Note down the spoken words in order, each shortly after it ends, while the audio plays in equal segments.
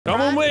Come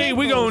on, wait,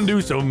 we're gonna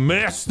do some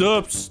messed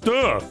up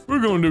stuff.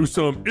 We're gonna do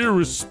some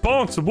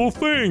irresponsible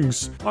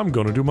things. I'm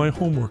gonna do my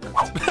homework. Oh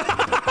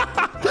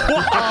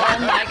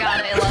my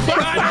god, I love it.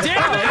 God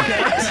damn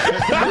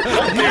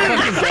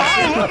it!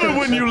 I love it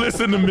when you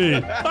listen to me.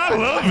 I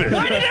love it.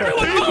 Why did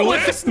everyone keep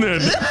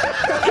listening?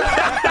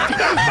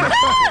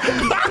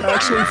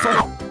 Actually,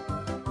 fun.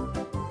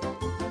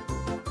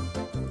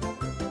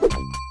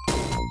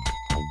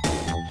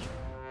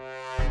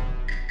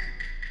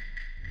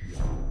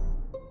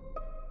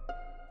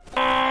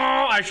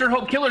 I sure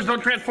hope killers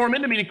don't transform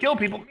into me to kill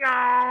people.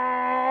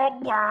 All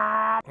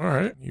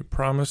right, you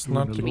promise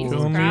not to He's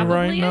kill me probably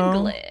right a now?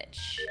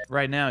 glitch.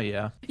 Right now,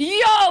 yeah.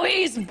 Yo,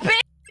 he's big.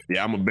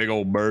 Yeah, I'm a big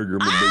old burger.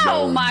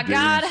 Oh my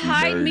god,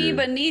 hide me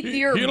beneath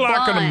your He buns.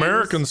 like an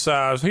American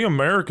size. He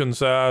American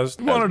sized.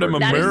 One of them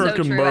That is so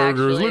American true,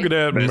 burgers. actually. Look at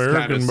that Best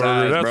American kind of burger.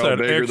 size, That's bro. that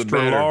Bigger the extra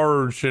better.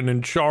 large and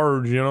in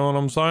charge. You know what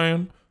I'm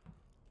saying?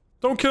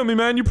 Don't kill me,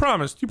 man. You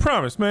promised. You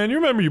promised, man. You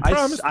remember you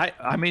promised.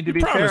 I mean, to You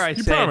be fair, promised. I You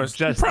said promised.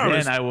 You just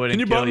promised. then I wouldn't Can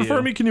you kill button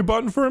for me? Can you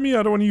button for me?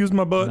 I don't want to use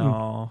my button.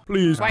 No.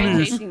 Please, Why are you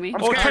please. chasing me?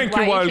 Oh, thank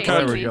you, Why are you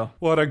Wildcat. chasing me?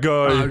 What a guy.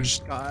 Oh,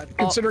 God.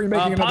 Considering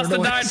making another Pasta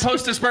noise. died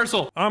post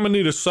dispersal. I'm gonna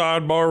need a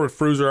sidebar with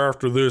Fruiser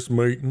after this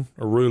meeting.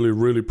 A really,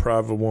 really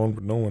private one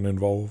with no one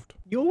involved.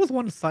 You always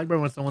want to sidebar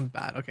when someone's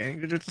bad, okay?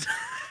 You're just...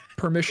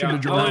 Permission to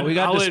Yeah, join. I We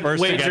got would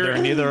dispersed wager- together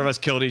and neither of us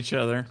killed each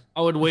other.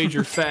 I would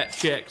wager fat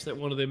checks that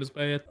one of them is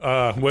bad.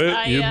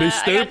 Well, you'd be I got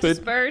stupid.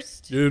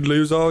 dispersed. You'd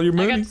lose all your I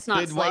got money. snot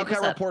Did slave. Wildcat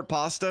What's up? report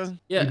pasta?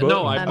 Yeah, You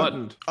no, buttoned. I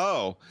buttoned.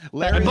 Oh, I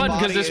Larry's buttoned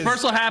because body is-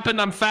 dispersal happened.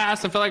 I'm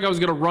fast. I felt like I was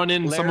gonna run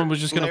in. Someone was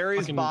just gonna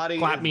Larry's fucking body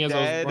clap me is as I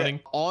was dead running.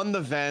 on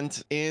the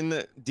vent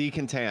in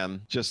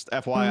decontam. Just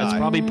FYI. That's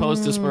probably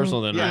post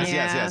dispersal then, right?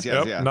 Yes.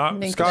 Yep, not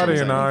Makes Scotty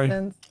sense. and I. Makes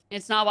sense.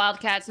 It's not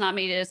Wildcat, it's not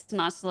me, it's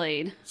not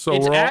Slade. So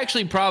It's we're all,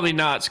 actually probably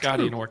not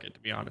Scotty and Orchid, to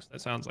be honest.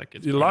 That sounds like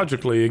it's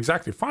logically,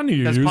 exactly. Finally,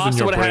 you're because using Pasta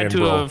your would have brain, had to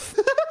bro. have.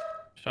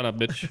 Shut up,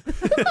 bitch.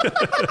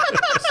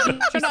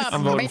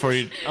 I'm voting for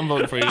you. I'm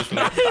voting for you just for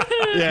that.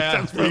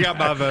 Yeah, you got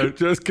my vote.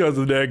 Just because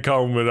of that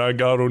comment I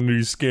got on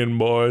these skin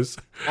boys.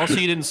 Also,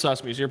 you didn't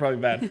suss me, so you're probably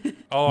bad.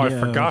 Oh, I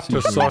forgot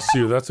to suss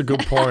you. That's a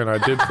good point. I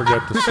did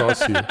forget to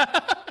suss you.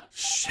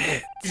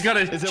 Shit. He's got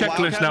a Is it checklist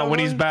Wildcat now when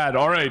he's one? bad.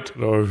 All right.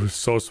 Oh,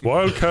 sus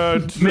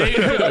Wildcat.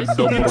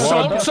 Number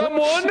one.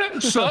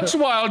 Someone sucks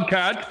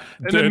Wildcat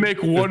and then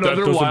make one If that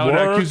other doesn't wild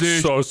work,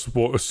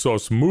 accusation.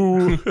 Sus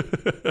moo.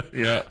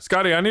 Yeah.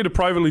 Scotty, I need to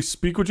privately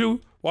speak with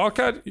you.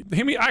 Wildcat,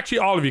 hear me. Actually,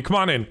 all of you, come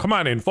on in. Come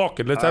on in. Fuck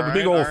it. Let's have a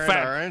big old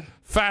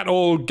fat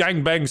old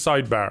gangbang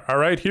sidebar. All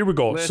right, here we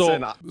go.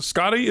 Listen, So,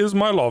 Scotty is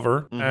my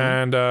lover,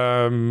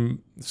 and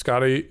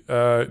Scotty,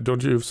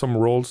 don't you have some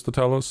roles to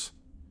tell us?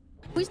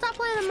 We stop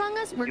playing Among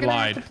Us. We're You gonna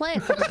lied. have to play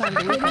a couple times.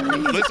 Listen,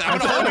 I'm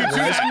gonna hold you to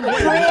that.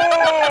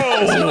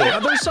 Bro! The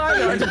other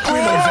side, I have to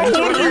clean my What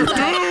are you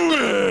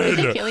We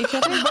doing? can kill each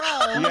other.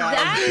 Yeah,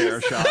 I don't care,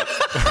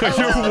 shots. Are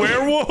you a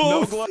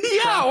werewolf? Nogla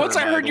Yeah, Trapper, once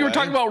I by heard the you were way.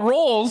 talking about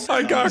rolls.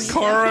 I got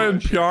Kara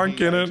and Pionk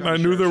in it, and I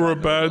knew they were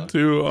bad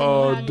too.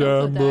 Oh,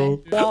 damn,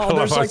 bro. Well,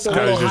 there's like the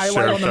little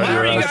highlight on the Why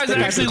are map. you guys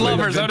actually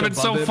lovers? That would've been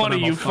so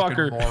funny, you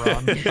fucker.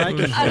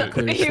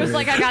 He was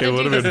like, I gotta It do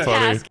would've this been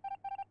funny. task.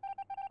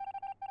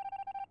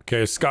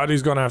 Okay,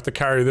 Scotty's gonna have to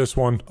carry this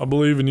one. I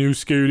believe in you,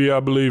 Scooty.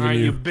 I believe in Alright,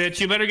 you you. bitch.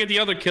 You better get the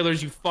other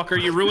killers, you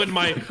fucker. You ruined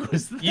my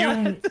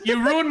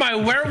you ruined my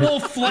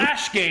werewolf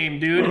flash game,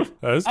 dude.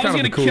 That's kind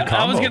of a cool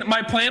combo.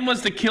 my plan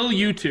was to kill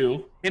you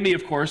two. Himmy,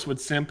 of course,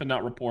 would simp and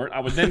not report. I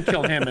would then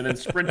kill him and then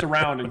sprint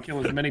around and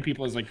kill as many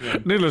people as I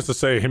could. Needless to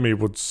say, Himmy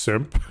would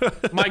simp.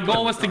 My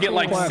goal was to get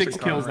like Classic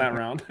 6 kills that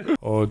comment. round.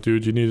 Oh,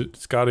 dude, you need it.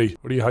 Scotty,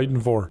 what are you hiding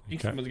for? I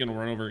think Okay. someone's gonna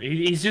run over.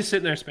 He's just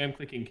sitting there spam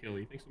clicking kill.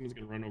 He thinks someone's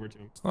gonna run over to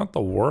him. It's not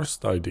the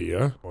worst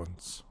idea.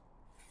 Once.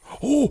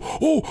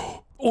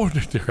 Oh,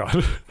 dear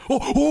God.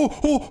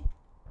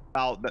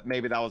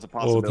 Maybe that was a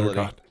Oh, dear possibility.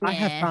 God. I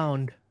have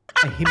found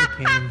a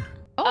hurricane.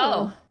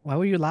 Oh, Why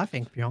were you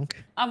laughing, Pionk?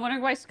 I'm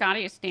wondering why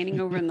Scotty is standing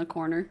over in the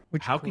corner.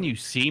 How can you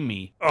see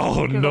me?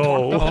 Oh,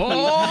 no.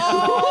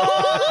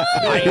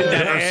 I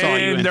never saw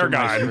you And they're enter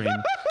my gone.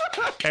 screen.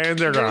 And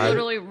they're You're gone.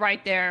 literally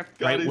right there,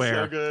 God, Right he's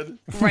where? so good.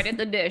 right at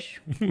the dish.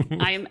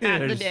 I am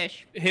at the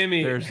dish.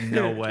 Himmy. There's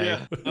no way.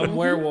 I'm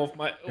werewolf.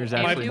 My There's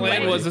plan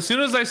absolutely was as soon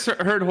as I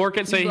heard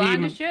Horkett say You he blind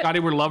and as shit. Scotty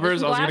were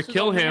lovers, I was gonna Glasses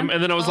kill on, him, man.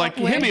 and then I was like,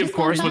 where's Himmy, his of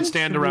course, would gun?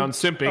 stand around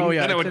simping, Oh,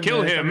 yeah, then I would it's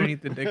kill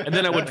underneath him, the dick. and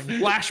then I would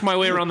flash my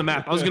way around the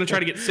map. I was gonna try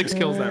to get 6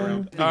 kills that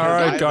round. All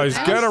right, guys,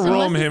 get a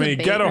room, Unless it's a Himmy.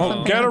 bait Get or a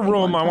something. get a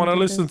room. I want to Something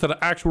listen to the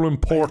actual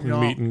important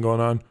meeting going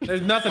on.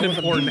 There's nothing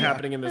important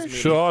happening in this meeting.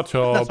 Shut That's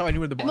up. how I knew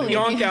where the body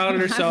was. Yonk out on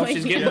herself.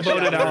 She's getting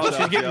voted out.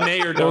 She's getting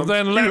mayor Well, dumped.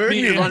 then let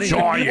me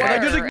enjoy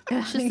it.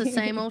 It's just the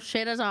same old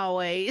shit as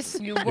always.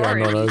 You Yeah, were.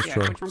 no, that's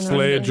true.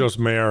 Slade, just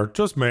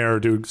mayor,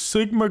 dude.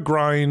 Sigma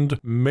grind,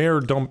 mayor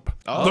dump.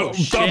 Oh,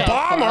 the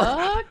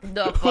bomber.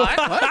 The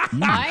fuck?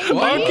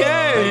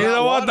 Okay, you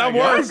know what? That I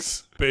guess.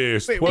 works.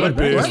 beast. Wait, What a what?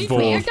 beast,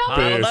 What? Wolf.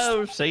 I don't Beast.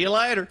 know. See you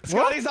later.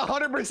 Scotty's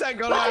 100%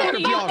 going after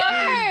you Pionk.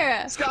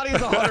 there? Scotty's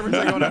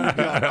 100% going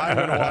after Pionk. I'm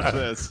gonna watch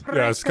this.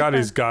 Yeah,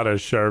 Scotty's got a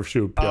sheriff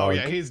shoot Oh Pionk.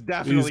 yeah, he's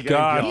definitely He's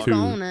got getting to.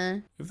 Pionk.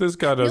 Gonna. If this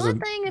guy The only doesn't...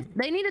 thing, if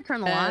they need to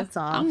turn the lights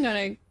off. I'm gonna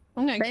They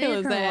kill need to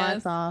his turn the lights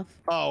ass. off.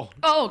 Oh,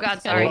 Oh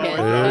God, sorry. Oh,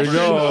 Here we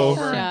go.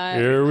 Shot.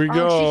 Here we Oh, she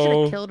should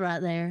go. have killed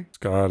right there.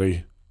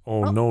 Scotty.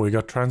 Oh no, he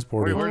got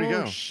transported. Where'd he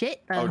go? Oh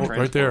shit. Oh, Oh,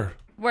 right there.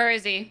 Where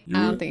is he? I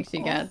don't think she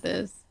got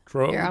this.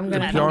 Here, I'm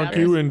gonna Pionk, help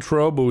you her. in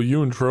trouble.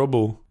 You in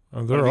trouble.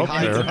 Oh, they're up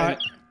Hide- there. hide-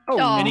 Oh,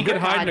 And he could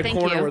hide God, in a thank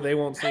corner you. where they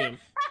won't see him.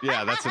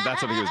 Yeah, that's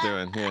what he was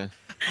doing. Yeah.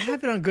 I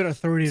have it on good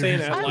authority Saying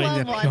that that I like love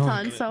that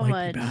Wonton Pionk so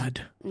might be much.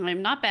 bad.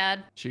 I'm not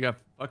bad. She got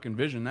fucking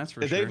vision, that's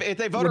for If sure. they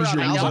vote What is around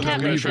your Mouse, don't I'll have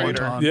take any a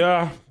traitor. Wonton.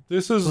 Yeah,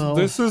 this is Well,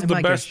 the I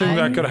might best get thing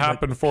that shot, could but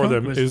happen for Pionk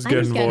them was- is I'm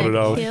getting just gonna voted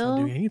out. kill-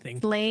 Doing anything.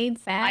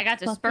 Slade's fat. I got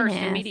dispersed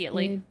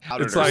immediately. How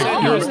did It's her like say?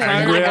 you're Oh,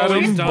 angry at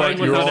He's him, dying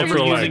but you're without also ever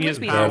like, using his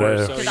that power,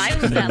 ass. so Because I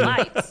was at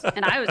lights,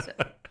 and I was.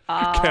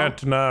 Can't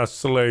deny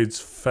Slade's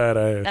fat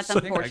That's ass. I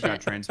got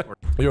unfortunate. transported.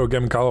 Yo,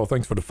 Game Carlo,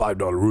 thanks for the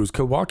 $5 ruse.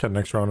 Kill Wildcat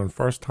next round and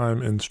first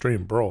time in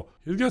stream. Bro,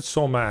 he'll get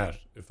so mad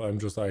if I'm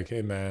just like,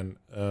 hey man,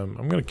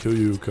 I'm gonna kill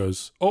you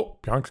because, oh,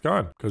 Pionk's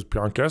gone. Because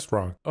Pionk guessed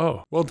wrong.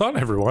 Oh, well done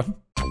everyone.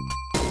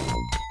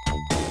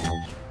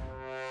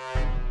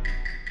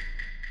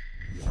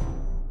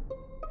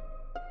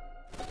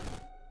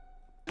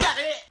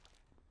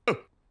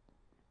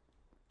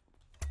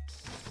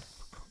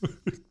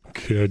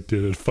 Okay, I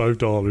did it. $5,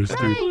 dude.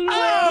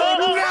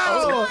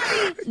 Oh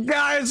no!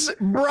 Guys,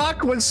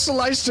 Brock was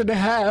sliced in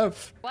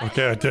half.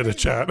 Okay, I did it,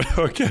 chat.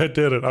 Okay, I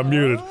did it. I'm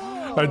muted.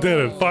 I did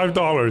it.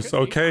 $5,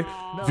 okay?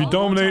 If you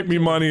donate me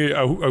money,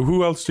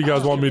 who else do you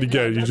guys want me to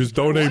get? You just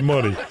donate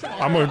money.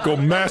 I'm gonna go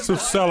massive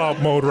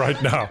sellout mode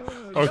right now.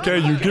 Okay,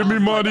 you give me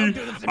money,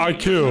 I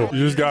kill.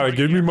 You just gotta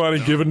give me money,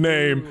 give a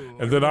name,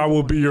 and then I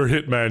will be your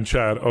hitman,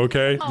 chat,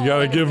 okay? You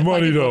gotta give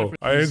money though.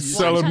 I ain't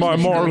selling my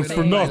morals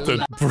for nothing.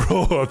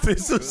 Bro,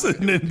 this is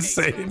an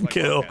insane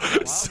kill.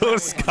 So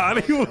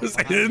Scotty was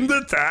in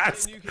the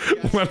task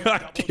when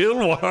I killed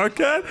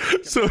Wildcat,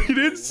 so he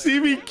didn't see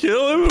me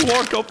kill him and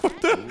walk up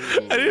with him,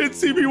 and he didn't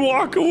see me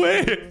walk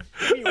away.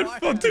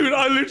 And, dude,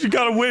 I literally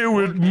got away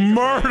with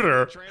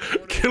murder,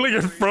 killing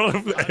in front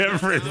of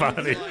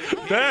everybody.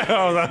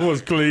 Damn, that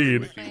was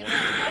clean.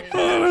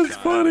 Oh, that's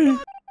funny.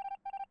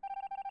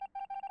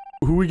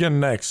 Who we get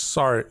next?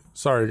 Sorry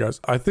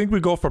guys. I think we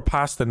go for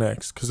pasta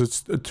next because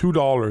it's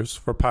 $2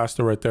 for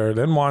pasta right there.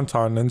 Then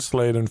wonton, then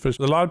Slade and fish.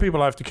 A lot of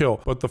people I have to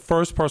kill, but the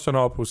first person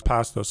up was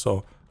pasta,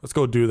 so let's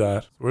go do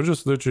that. We're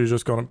just literally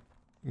just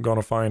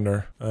gonna find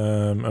her,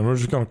 and we're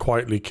just gonna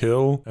quietly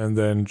kill, and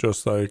then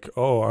just like,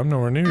 oh, I'm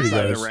nowhere near you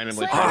Decided to guys.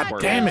 randomly Ah,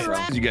 transport damn me, it.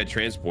 so. You got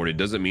transported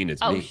doesn't mean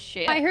it's Oh me.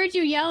 shit! I heard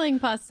you yelling,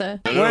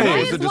 Pasta. No, Wait. it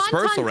was a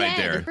dispersal right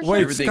there.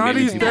 Wait, Everything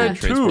Scotty's maybe can dead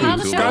get too.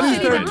 transported to Scotty's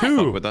another dead fuck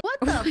too. with us. What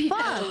the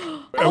fuck?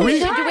 Are we?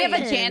 Did we have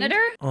a janitor?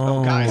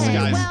 Oh, Guys, Okay,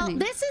 guys. well,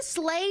 this is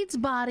Slade's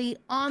body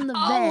on the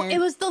Oh, vent. it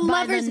was the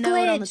by lover's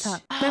note on the glitch.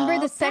 top. Remember the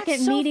That's second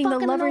so meeting, the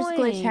fucking lover's glitch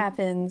annoying.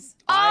 happens.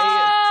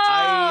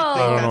 I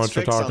think I don't know that's what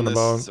you're fixed on talking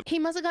this. about. He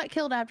must have got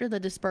killed after the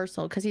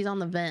dispersal because he's on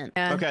the vent.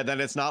 Yeah. Okay,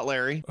 then it's not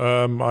Larry.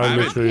 I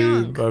literally,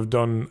 Pionk. I've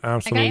done I got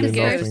absolutely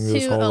scared nothing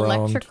this to whole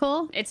round.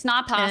 electrical. It's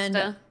not And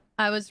pasta.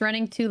 I was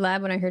running to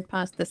lab when I heard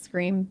Pasta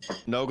scream.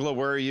 Nogla,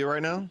 where are you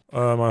right now?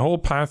 My whole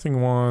pathing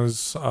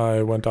was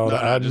I went out No,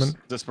 of no, admin.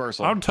 just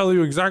dispersal. I'll tell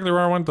you exactly where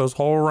I went this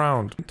whole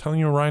round. I'm telling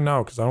you right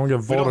now because I don't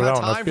get We don't voted have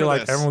out. And I time feel for like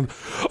this. everyone.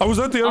 I was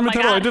at the my element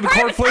tunnel. I God. did a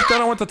card flip.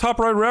 Then I went to top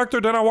right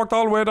reactor. Then I walked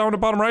all the way down to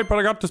bottom right, but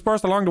I got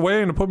dispersed along the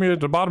way and it put me at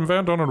the bottom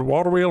vent under the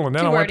water wheel. And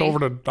then Too I went wordy.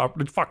 over the top.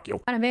 Fuck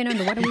you. I don't even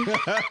know what are we?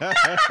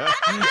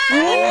 Oh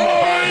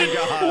my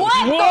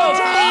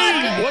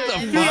god. What the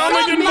I'm fuck?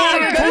 like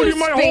involved. I told you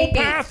my whole baby.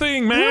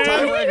 pathing, man.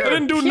 I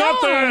didn't do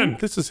nothing.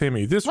 This is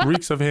Himmy. This What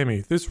reeks of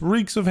Himmy. This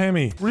reeks of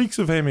Himmy. Reeks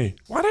of Himmy.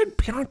 Why did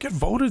Pionk get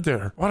voted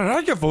there? Why did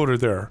I get voted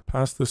there?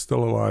 Pasta's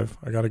still alive.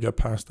 I gotta get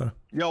Pasta.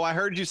 Yo, I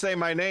heard you say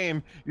my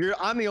name.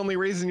 I'm the only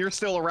reason you're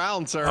still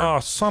around, sir. Oh,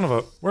 son of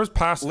a. Where's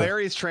Pasta?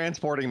 Larry's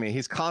transporting me.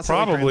 He's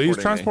constantly Probably. He's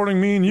transporting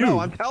me and you. No,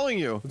 I'm telling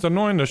you. It's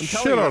annoying the telling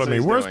shit you out that's of what me.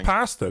 he's Where's doing.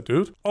 Pasta,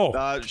 dude? Oh.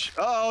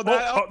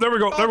 There there we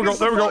go. There we go. it's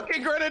There we the go.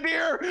 fucking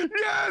grenadier.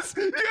 Yes,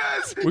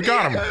 yes. We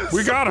got him. yes.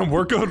 We got him.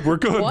 We're good. We're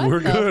good. What We're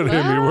the good,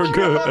 Himmy. We're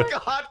good.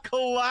 God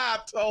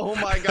collapsed. Oh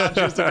my god,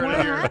 just a What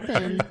grenadier.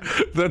 happened?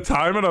 The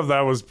timing of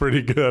that was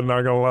pretty good,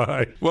 not gonna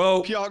lie.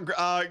 Well,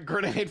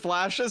 Grenade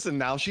flashes, and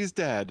now she's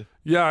dead.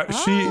 yeah, I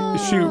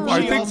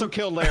She think also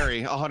killed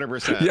Larry,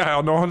 100%. yeah,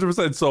 no,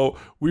 100%. So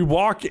we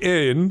walk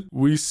in,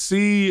 we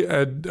see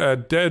a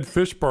dead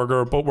fish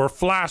burger, but we're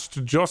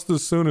flashed just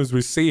as soon as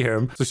we see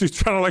him. So she's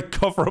trying to like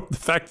cover up the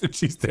fact that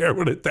she's there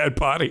with a dead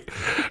body.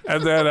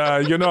 And then,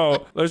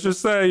 let's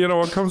just say,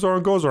 what comes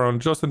around goes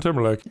around, Justin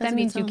Timberlake. That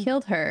means you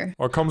killed her.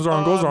 What comes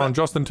around goes around,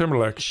 Justin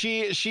Timberlake.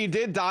 She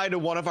did die to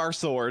one of our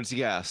swords,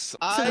 yes.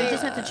 So we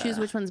just have to choose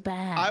which one's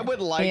bad. I would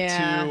like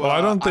Yeah. to. Well,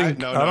 I don't think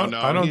no,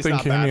 I don't he's think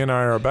not Himmy bad. and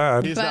I are bad.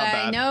 bad. He's But not I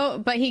bad.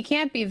 know, but he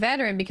can't be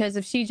veteran because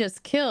if she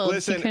just killed,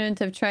 Listen, she couldn't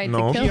have tried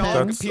No, to kill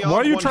him. that's why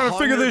are you trying to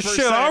figure this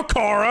shit out,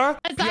 Kara?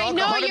 Because I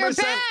know you're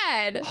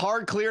bad.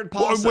 Hard cleared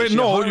Well, pasta. wait, She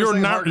no, 100% you're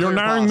hard cleared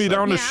narrowing me pasta.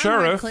 down to Yeah, I'm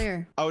sheriff.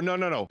 clear. Oh no.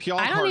 Pionk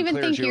I don't hard even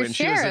cleared think you, you're and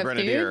she was the sheriff,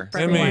 grenadier.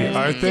 dude. Emmy, Everyone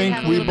I did think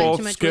have a we little bit both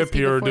too much skip whiskey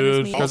here, before this dude.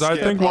 meeting. Because I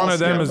Skip, think one of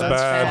them skip, is that's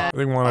bad. fair. I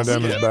think one of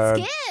them We is can't bad.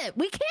 skip.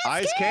 We can't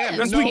I skip. can't.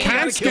 Yes, No, we we can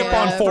gotta skip kill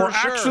on her, 4. for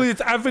sure. Actually,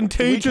 it's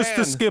advantageous We to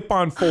can. skip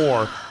on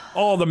 4.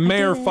 Oh, the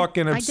mayor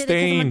fucking I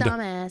abstained. did it because I'm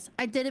a dumbass.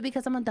 I did it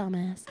because I'm a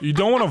dumbass. You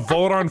don't want to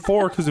vote on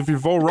 4 because if you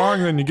vote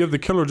wrong, then you give the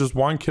killer just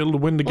 1 kill to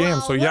win the game. Well,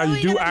 So what yeah, are you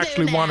we do gonna do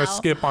actually want to now?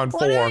 skip on 4.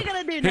 What are we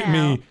gonna do Hit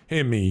now?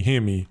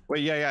 me.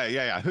 Wait,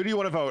 yeah. Who do you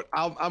want to vote?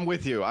 I'm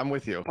with you.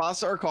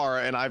 Pasta or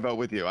Kara, and I vote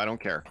with you. I don't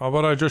care. How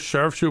about I just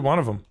sheriff shoot one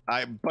of them?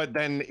 But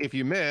then if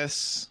you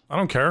miss, I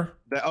don't care.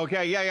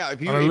 okay, yeah. If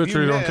you, I if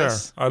literally you don't care.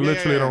 miss, I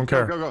literally don't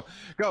care.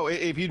 Go.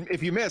 If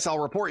you miss, I'll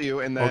report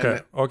you, and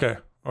then. Okay.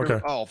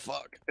 Oh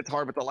fuck! It's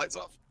hard with the lights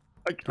off.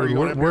 Are Dude, you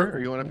going up where- here? Are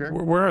you going up here?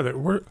 Where are they?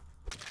 Where?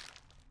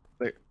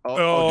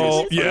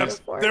 Oh, geez. yeah.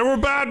 They were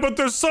bad, but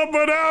there's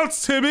someone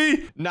else,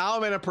 Timmy. Now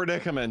I'm in a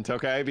predicament,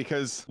 okay?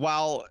 Because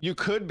while you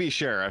could be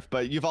sheriff,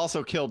 but you've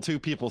also killed 2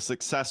 people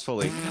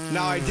successfully.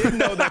 Now I did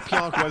know that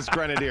Pionk was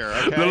grenadier,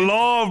 okay? The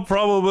law of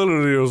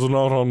probability is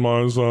not on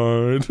my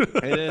side.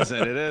 It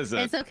isn't.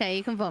 It's okay.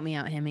 You can vote me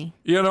out, Hemi.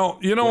 You know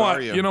What what?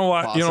 are you? You know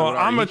what? Pasta, You know what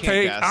what? are I'm you? gonna You can't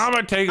take. guess. I'm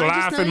gonna take I just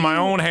life know in my you-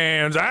 own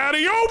hands. Out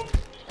of you!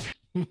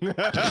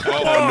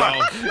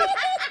 Oh,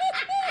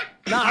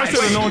 no. I should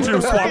have known Jim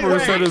Swapper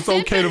would said it's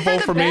okay to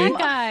vote for me. Bad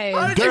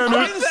guy. Damn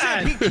Find it!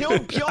 that. He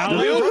killed Pionk right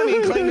in front of me.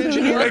 He claimed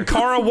engineer. Hey,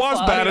 Kara was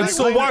bad, and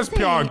so was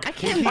Pionk. I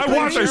can't I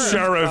was a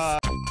sheriff.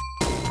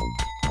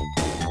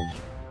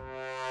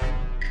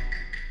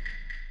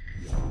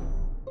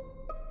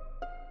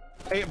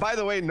 Hey, by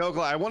the way,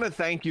 Nogla, I want to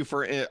thank you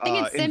for think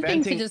it's simping to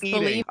inventing just eating.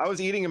 believe- I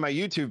was eating in my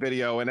YouTube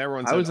video, and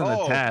everyone I said, was in the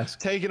 "Oh, task."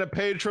 taking a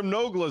page from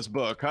Nogla's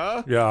book,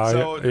 huh?" Yeah,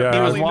 So yeah. apparently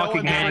He was no walking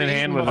one's hand in ever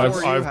hand eaten with us.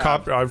 before you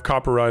have. I've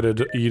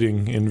copyrighted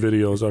eating in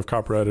videos. I've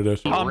copyrighted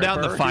it. Calm down,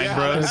 the Ripper. fine Yeah,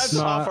 bros. that's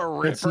off a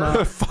ripper. It's not.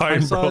 I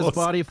Fine, saw his bros.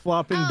 body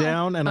flopping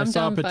down, and I I'm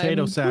saw a done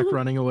potato fighting. sack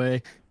running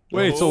away.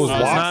 Wait, so it was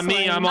It's what? not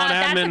me. I'm on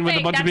That's admin with a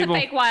fake- bunch of that's people. a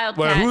fake wildcat.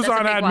 Wait, who's That's a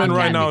on fake admin wildcat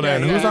right now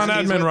then? because- Who's on he's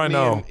admin with right me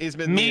now? and- he's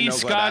with Me, and Nogla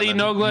Scotty, admin.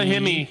 Nogla,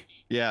 Himmy.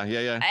 Yeah.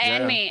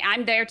 And me,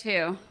 I'm there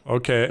too.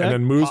 Okay, and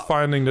then Moose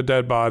finding the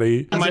dead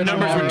body. My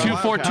numbers were Kara.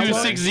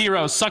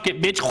 24260. Suck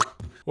it, bitch.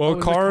 Well,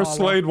 was it Kara, called?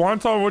 Slade,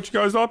 Wonton, what you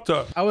guys up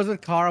to? I was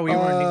with Kara. We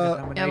weren't in the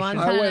Yeah, nomination. Wonton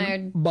I and went I are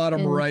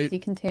bottom in right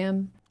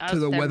Decontam. to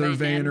the weather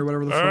vane or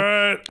whatever the All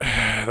fuck.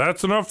 right,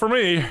 that's enough for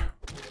me.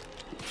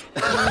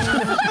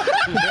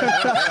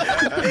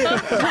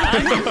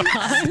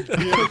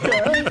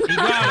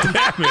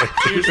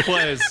 Huge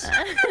plays.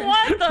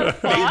 What the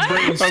fuck?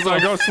 I was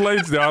like, oh,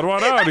 Slade's the odd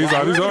one out. He's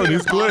on his own.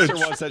 He's Imposter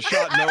glitched. was that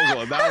shot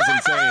Nogla. That was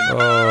insane.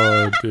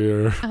 Oh,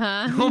 dear.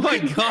 Oh my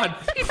god.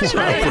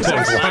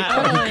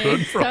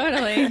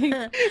 Totally.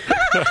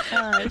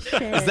 Oh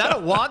shit. Is that a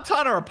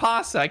wonton or a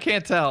pasta? I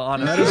can't tell,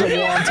 honestly. That is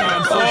a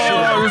wonton for Oh,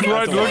 I was sure.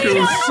 right. Look, it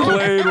was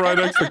Slade right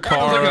next to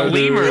Kara, like a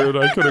lemur. dude.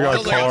 I could have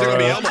got Sounds like it's gonna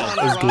be Kara.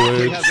 Elmo. It's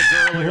glitched. Has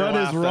a girlier What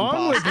laugh is than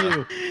wrong with pasta.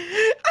 you?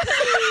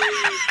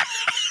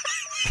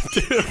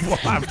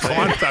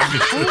 Wonton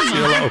needs to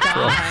chill out,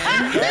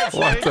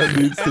 bro. Wonton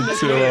needs to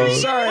chill out.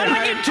 Sorry,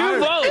 I get 2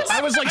 votes.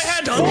 I was like I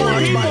had stunned 4 by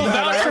people that,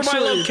 vouch for my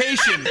actually.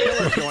 location.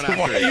 Going after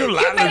Why are you. you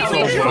laughing so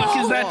What the fuck much?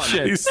 is that He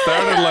shit?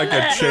 started like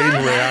a chain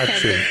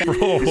reaction.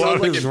 Bro,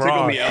 what like is it tickled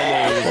wrong? me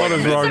elbow. What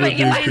is wrong with Somebody get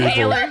these my people?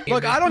 inhaler.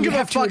 Look, I don't give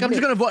a fuck. I'm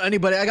just gonna vote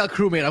anybody. I got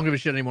crewmate. I don't give a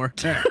shit anymore.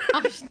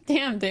 Oh,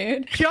 damn,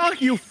 dude.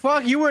 Pionk, you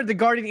fuck. You were the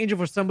guardian angel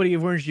for somebody,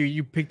 weren't you?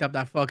 You picked up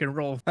that fucking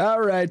role.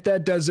 All right,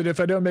 that does it. If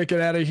I don't make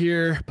it out of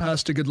here,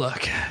 pasta, good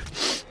luck.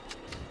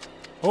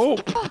 Oh,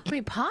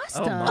 Wait,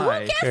 pasta. Oh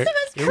my. Guess okay, it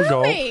was here we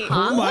go. crewmate.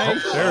 Oh my.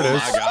 There it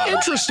is.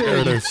 Interesting. There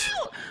it is.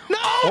 No,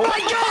 oh my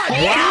god!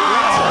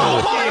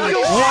 Wow!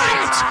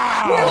 Wow!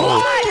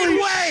 Holy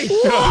way!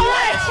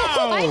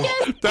 I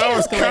guess That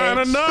was glitch. kind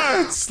of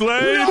nuts,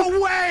 Slade. No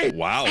way!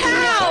 Wow.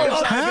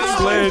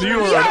 Slade, you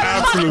are an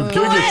absolute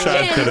giga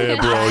chat today,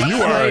 bro.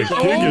 You are a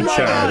giga I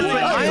chat.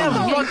 am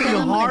fucking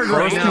hard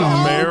right First you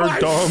now. mayor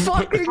dump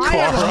I am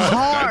Kara.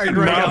 hard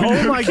right Now now.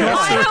 Oh you my can't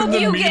god. sit I in hope the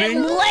you get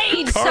meeting.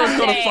 laid Kara's gonna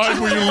someday.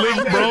 find where you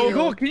live, bro.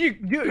 Go, can you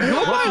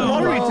go buy a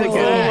lottery Oh ticket?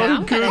 my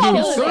I'm gonna kill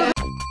goodness. it.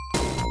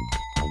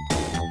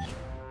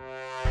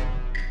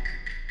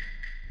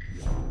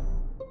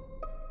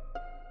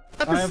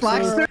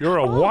 You're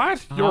a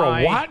what? You're a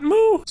Hi. what,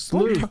 Moo?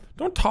 Sleuth.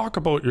 Don't talk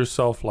about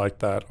yourself like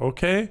that,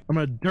 okay? I'm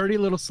a dirty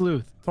little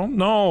sleuth. Don't.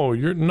 No,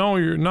 you're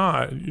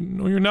not.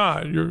 No, you're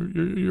not.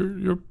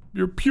 You're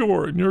You're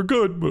pure and you're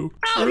good, Moo.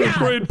 You're a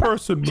great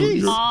person, Moo.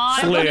 You're Aw,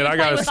 I Slade, wanna I play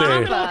gotta with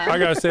say, Papa. I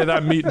gotta say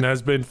that meeting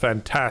has been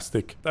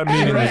fantastic. That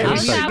meeting right,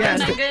 has I'm been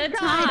having fantastic. a good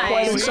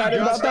Quite time.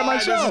 excited about that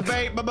myself.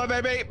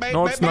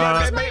 No, it's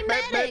not.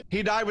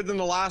 He died within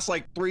the last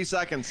like 3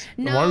 seconds.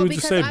 No, Why would you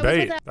because say I was bait?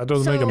 without- That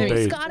doesn't make him so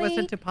bait. Scotty,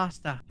 Listen to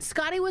pasta.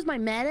 Scotty was my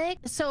medic,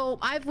 so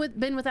I've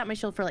been without my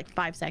shield for like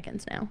 5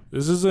 seconds now.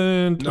 This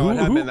isn't. No, it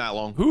hadn't been that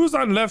long. Who was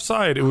on left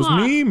side? It was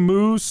me,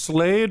 Moo,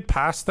 Slade,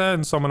 Pasta,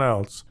 and someone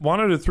else. One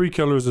of the 3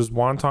 killers is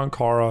Wonton,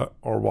 Kara,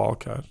 or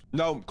Wildcat.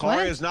 No, Kara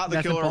What? is not the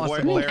That's killer of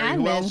impossible. Larry.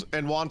 Who Admin. else?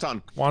 And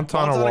Wonton.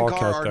 Wonton or and Wildcat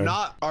Kara then.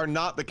 are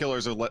not the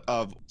killers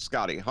of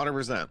Scotty.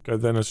 100%. Okay,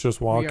 then it's just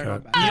We are Wildcat.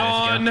 not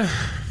bad. Yawn.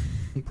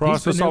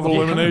 Process been of able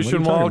to-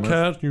 elimination, What are you talking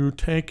Wildcat. You're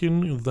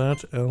taking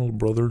that L,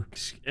 brother.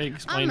 Explain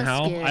I'm a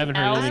how. scared I haven't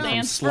heard L anything from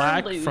stands for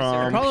Slack, loser.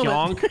 from Probably-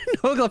 Pyonk.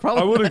 Nogla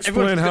probably. I would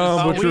explain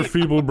how, but your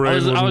feeble brain I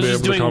was wouldn't be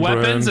just able to doing weapons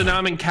comprehend. and now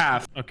I'm in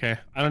calf. Okay,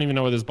 I don't even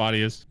know where this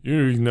body is.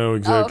 You know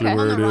exactly okay.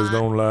 where it On the is. rock.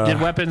 Don't lie. Did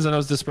weapons and I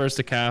was dispersed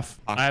to calf.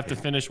 I have to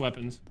finish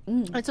weapons.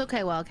 It's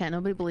okay, Wildcat.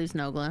 Nobody believes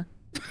Nogla.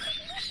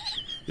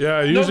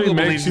 Yeah, it usually Nogla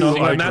makes believes you Nogla,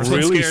 like and that's what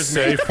really scares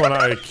me. safe when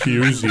I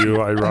accuse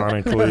you.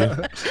 Ironically.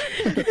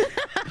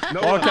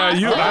 Okay,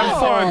 you have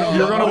fun.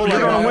 You're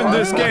gonna win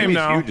this game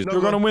now.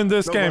 You're gonna win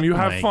this game. You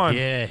have fun.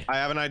 I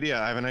have an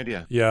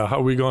idea. Yeah,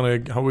 how we gonna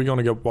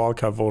get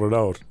Wildcat voted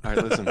out? All right,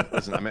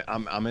 listen.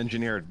 I'm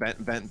engineered.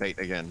 Vent bait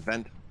again.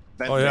 Vent.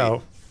 Oh yeah.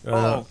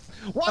 Oh.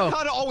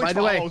 Wonton always By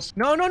the way, follows.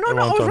 no, Hey, I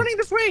was Wonton. running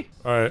this way.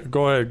 All right,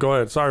 go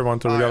ahead. Sorry,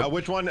 Wonton. We All right, got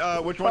which one?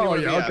 Which one Oh, you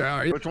want to yeah, be okay, at? all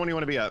right. Which one you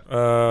want to be at?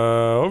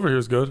 over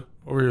here's good.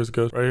 Over here's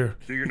good. Right here.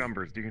 Do your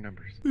numbers. Boop,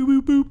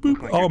 Boop, boop,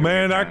 boop. like Oh you're doing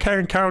man, I that.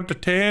 can't count to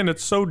 10.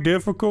 It's so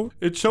difficult.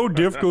 It's so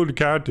difficult to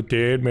count to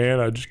 10, man.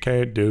 I just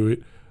can't do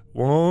it.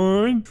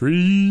 1,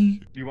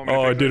 3. You want me to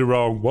Oh, I fix did it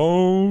wrong.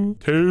 1,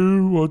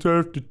 2. What's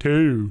after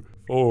 2?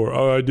 4.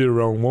 Oh, I did it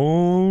wrong.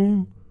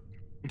 1,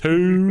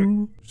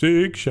 2,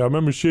 6. I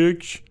remember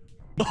 6.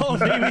 Is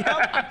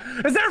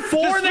there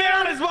 4 there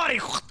on his body?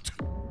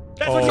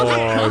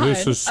 Oh,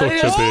 this is such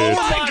a Oh bitch.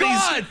 my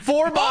god!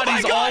 4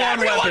 bodies all on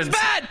Everyone's weapons.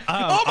 bad!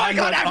 Oh my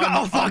god!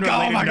 Oh fuck!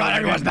 Oh my god!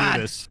 Everyone's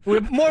bad!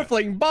 With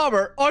Morphling,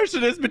 Bomber,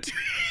 Arsonist, between.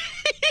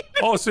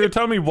 Oh, so you're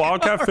telling me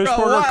Wildcat,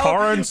 Fishburger,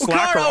 Kara, and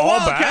Slack are all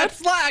bad?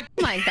 Slack.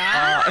 Oh my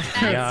god.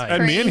 That's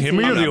And me and him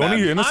are I'm the not only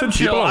bad. innocent I'm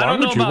chill. people I along don't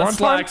know with you about one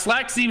Slack. time?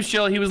 Slack seems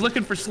chill. He was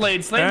looking for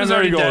Slade. Slade And was there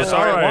already he dead. goes.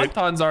 All right.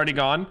 Wonton's already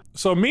gone.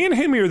 So me and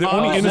him are the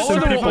only what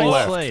innocent were the people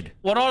rules? left.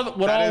 What all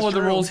is were the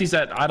true. rules he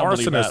said? I don't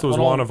believe Arsonist that. was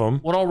What all- one of 'em.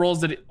 What all roles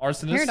did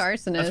Arsonist? Heard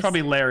arsonist. That's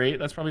probably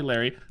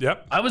Larry.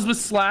 Yep. I was with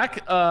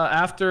Slack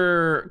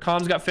after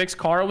comms got fixed.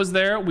 Kara was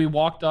there. We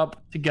walked up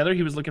together.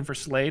 He was looking for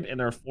Slade, and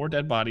there are 4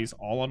 dead bodies,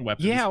 all on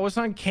weapons. Yeah, I was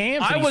on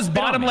cam. I was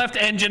bottom left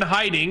engine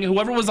hiding.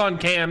 Whoever was on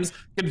cams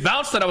could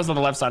vouch that I was on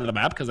the left side of the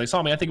map because they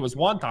saw me. I think it was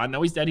Wonton.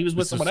 Now he's dead. He was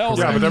with someone else.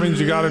 Yeah, but that means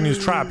you got in his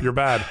trap. You're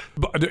bad.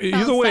 But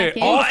either way,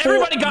 Slacking. all Oh, 4...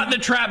 everybody got in the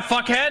trap,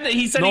 fuckhead.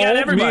 He said he got No, me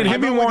everybody.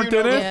 and him weren't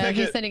in it. Yeah,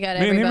 he said he got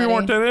Me and everybody. him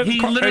weren't in it. He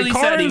literally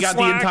Kara said he and got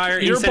the Slack, entire-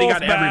 he You're said he both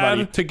got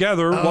everybody. bad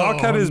together.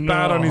 Wildcat is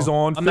bad on his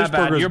own. I'm not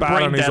bad. Fishburger's You're bad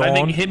brain on his dead. I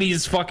think own.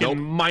 Himmy's fucking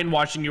mind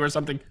washing you or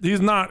something.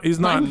 He's not. He's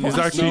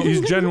actually.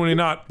 He's genuinely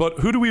not. But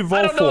who do we I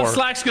vote don't know for? if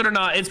Slack's good or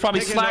not. It's probably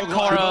Pick a Slack,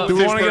 Nogla. Kara, Do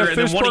we want to Fishburger, get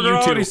and then one of Fishburger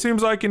out? you He two.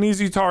 seems like an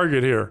easy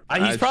target here.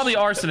 He's probably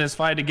arsonist,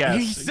 if I had to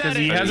guess, because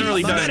he hasn't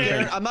really done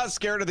anything. I'm not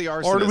scared of the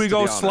arsonist. Or do we to go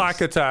be honest.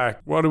 Slack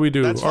attack? What do we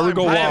do? That's Or we fine.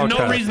 go I have no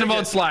Wildcat? reason to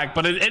vote Slack,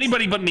 but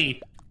anybody but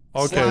me.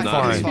 Okay, Slack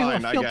is fine.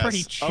 fine, I feel guess.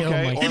 pretty chill, Okay,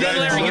 Mike. or And then that's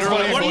Larry gets literally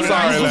voted. What are you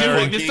Sorry, guys Larry.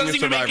 doing? This King doesn't of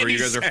even make Survivor, any you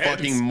guys are sense.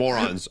 fucking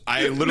morons.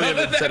 I literally None of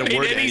haven't that said a made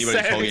word to any anybody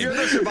sense. telling You're you.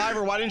 the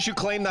survivor. Why didn't you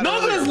claim that?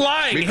 Nogla's earlier?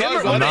 lying. Because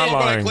Him or when not I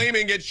lying. claim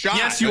and get shot.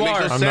 Yes, you That makes are.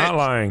 no I'm sense. not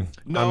lying.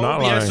 No, I'm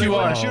not yes, lying. you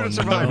are. Shoot a I'm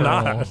survivor.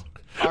 not.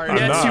 All right, I'm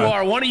Yes, not. you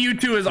are. One of you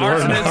two is You're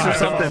arsonist not. or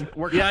something.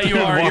 We're- Yeah, you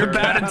are. You're Walk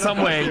bad in out.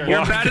 some way.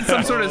 You're bad in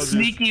some sort of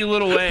sneaky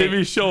little way.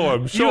 Himmy, show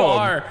him. You Show him.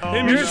 are.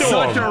 Himmy, You're show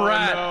such him. a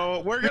rat.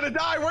 No, we're gonna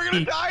die. We're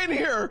gonna die in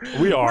here.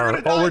 We are. Gonna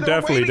Oh, die. we're They're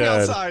definitely waiting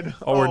dead. outside.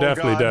 Oh, we're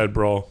definitely God. dead,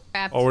 bro.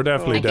 Trapped. Oh, we're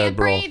definitely I dead, can't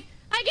bro. breathe.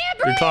 I can't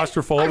You're breathe.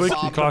 claustrophobic. The You're bomb's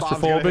gonna hit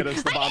claustrophobic.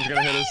 us. The bomb's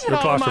gonna hit us. You're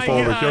Oh my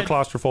claustrophobic. You're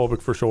God.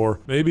 claustrophobic for sure.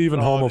 Maybe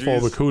even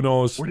homophobic. geez. Who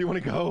knows? Where do you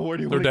want to go? Where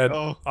do you They're want to dead.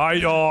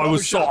 go? It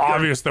was so shotgun.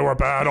 obvious they were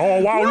bad. Oh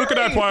wow, look at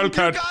that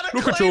Wildcat. You gotta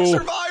Look at claim you.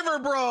 survivor,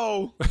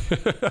 bro.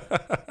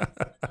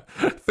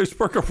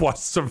 Fishburger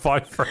was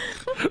survivor.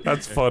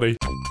 That's funny.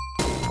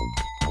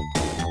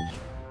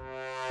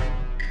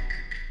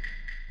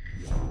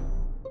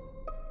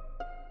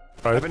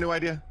 I have a new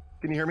idea.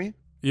 Can you hear me?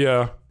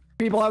 Yeah.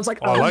 People, I was like,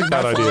 Oh, I like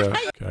that my idea. fault.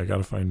 Okay, I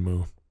gotta find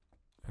Moo.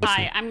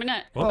 Hi, I'm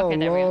gonna. Oh, Okay,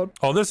 there we go. Lord.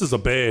 Oh, this is a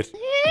bait.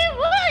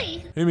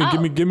 Why?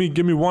 Give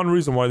me one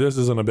reason why this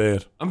isn't a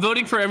bait. I'm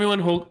voting for everyone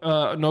who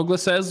Nogla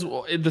says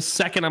the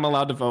second I'm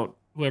allowed to vote.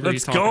 Whoever Let's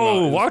he's talking go.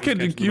 about is Walker,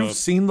 gets the you've vote.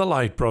 seen the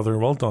light, brother.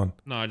 Well done.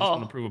 No, I just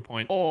want to prove a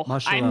point. Oh, I'm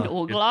Mashallah.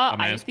 Nogla.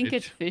 I Dumbass think bitch.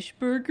 it's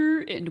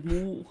Fishburger and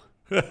Moo.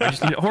 I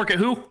just need Horka,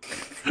 who?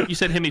 You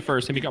said Himmy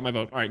first. Himmy got my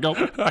vote. All right, go.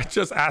 I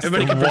just asked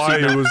Everybody him can why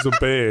proceed it was a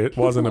bait.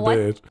 Wasn't a What?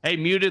 bait. Hey,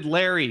 muted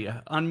Larry.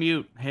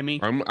 Unmute Himmy.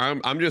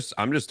 I'm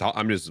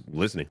just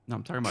listening. No,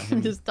 I'm talking about I'm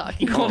him. just He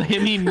talking. called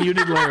Himmy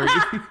muted Larry.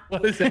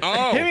 What is it?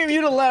 Oh, Hit me,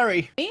 muted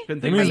Larry.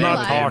 Couldn't Himmy's of not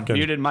his name. talking.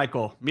 Muted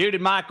Michael.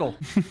 Muted Michael.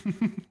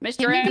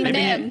 Mr.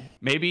 Eminem.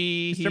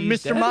 Maybe he's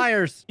Mr. dead?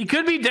 Myers. He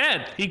could be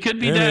dead. He could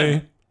be Hey.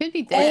 dead. Could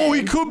be dead. Oh,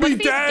 he could What be if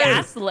he's dead.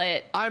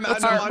 gaslit? I'm Or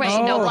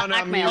wait, no,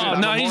 blackmail. Oh,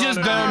 no, he's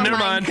just dumb. Never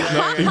mind.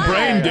 He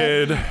brain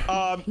did.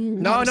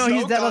 No,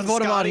 he's dead. Let's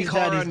vote him out. He's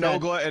dead. He's dead.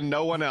 Nogla, and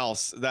no one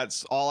else.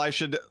 That's all I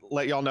should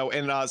let y'all know.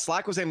 And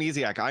Slack was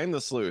Amnesiac. I am the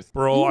sleuth.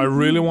 Bro, I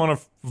really want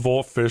to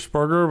vote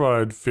Fishburger,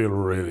 but I'd feel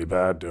really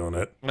bad doing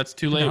it. That's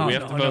too late. No, we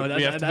have to no, vote. no,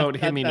 We have to that- vote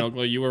that- Himmy, that-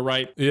 Nogla. You were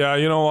right. Yeah,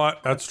 you know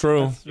what? That's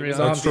true. It was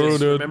That's true, obvious.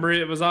 dude. Remember,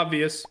 it was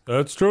obvious.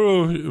 That's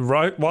true.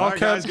 Right, All right, Wildcat?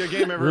 guys, good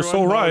game, everyone. You're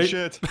so Oh, right.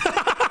 shit.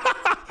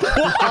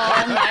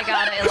 Oh my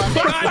god, I love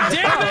it. God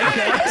damn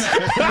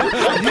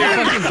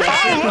it!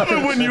 I love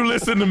it when you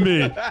listen to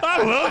me.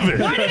 I love it.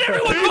 Why did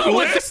everyone keep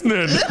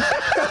listening?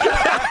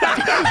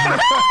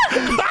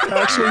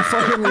 Actually,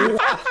 fucking.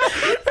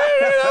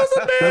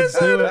 Let's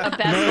do it. The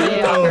best way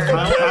ever.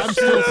 I'm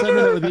still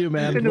sending it with you,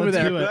 man. Send it with Let's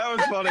that. do it. That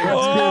was funny.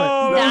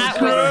 Oh, That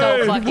that's was so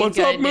great. fucking What's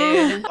good, up,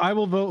 man? dude. I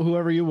will vote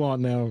whoever you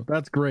want now.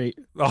 That's great.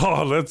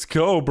 Oh, let's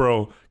go,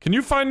 bro. Can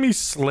you find me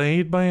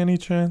Slade by any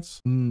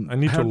chance? I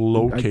need to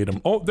locate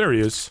him. Oh, there he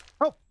is.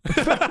 Oh.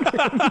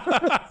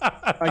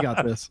 I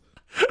got this.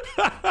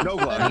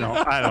 Nogla.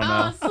 I don't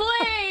know. Oh,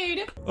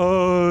 Slade!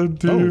 Oh,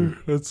 dude.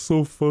 That's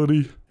so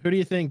funny. Who do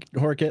you think,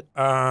 Horkit?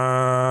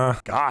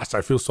 Gosh,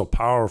 I feel so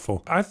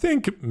powerful. I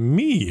think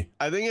me.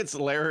 I think it's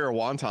Larry or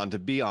Wonton, to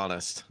be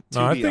honest.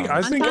 No, I think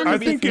honest. I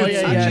think Oh,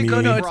 it's yeah. me.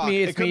 No, it's Brock.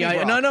 me. It It's could me. be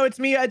Brock. No, it's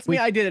me. It's me.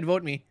 I did it.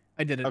 Vote me.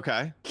 I did it.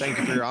 Okay. Thank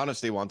you for your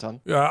honesty, Wonton.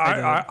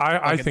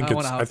 I Okay, think I it's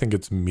wanna I out. think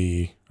it's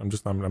me. I'm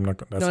not.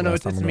 That's the No,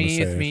 last time it's I'm gonna me.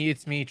 say It's it. me.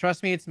 It's me.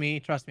 Trust me. It's me.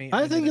 Trust me.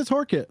 I think it's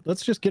Horkit.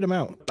 Let's just get him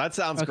out. That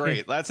sounds Okay.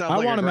 great. That sounds I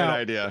like want a him great out.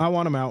 idea. I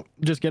want him out.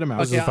 Just get him out.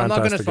 This is a I'm not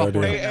gonna fantastic swap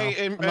idea. him.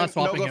 Hey, I'm not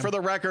swapping Nogla, him. for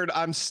the record,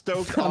 I'm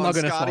stoked I'm on not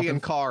gonna swap Scotty him.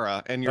 and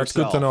Kara and That's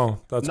yourself. good to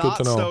know. That's Not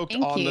good to know. stoked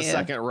Thank on the you.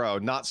 second row.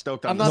 Not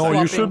stoked on I'm the not No,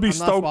 second you swapping. should be I'm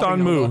not stoked on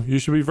swapping Moo. Nogla. You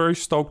should be very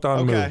stoked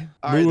on Moo. Okay.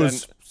 All right, Moo then.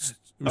 is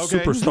Okay.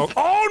 super stoked.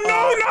 Oh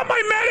no, not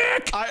my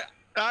medic!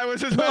 I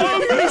was just I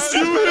miss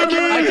you,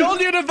 Himmy! I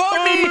told you to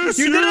vote me. miss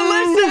You you. didn't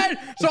listen,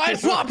 so I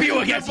swap you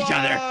against each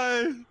other.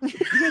 Bye.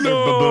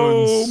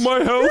 No, my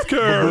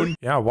healthcare.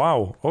 Yeah,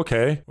 wow.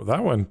 Okay. Well,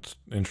 that went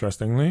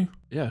interestingly.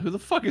 Yeah, who the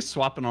fuck is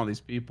swapping all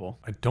these people?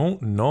 I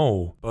don't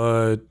know,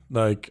 but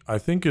like, I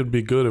think it'd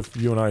be good if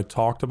you and I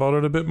talked about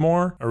it a bit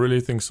more. I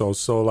really think so.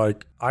 So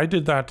like, I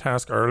did that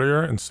task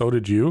earlier and so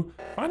did you.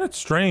 I find it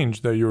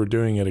strange that you were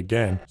doing it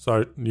again.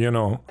 So, you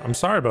know, I'm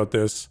sorry about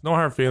this. No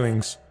hard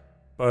feelings,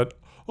 but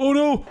oh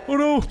no, oh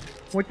no.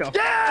 What the?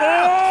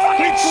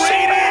 we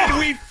traded.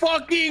 We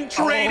fucking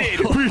traded.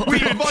 We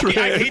did fucking. I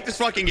trade. hate this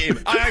fucking game.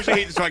 I actually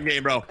hate this fucking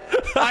game, bro.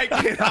 I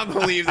cannot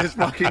believe this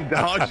fucking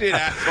dog shit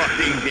ass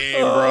fucking game,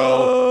 bro.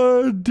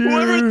 Oh, dude.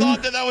 Whoever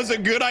thought that was a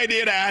good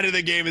idea to add to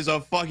the game is a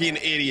fucking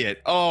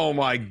idiot. Oh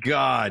my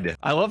god.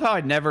 I love how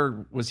I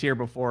never was here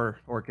before,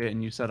 Orca,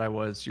 and you said I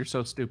was. You're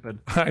so stupid.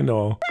 I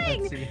know.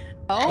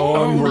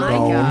 Oh, and we're my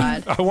gone.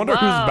 god. I wonder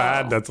who's Whoa.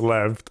 bad that's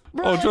left.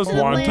 Oh, just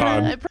Atlanta.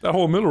 wonton. That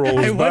whole middle roll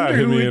was I bad wonder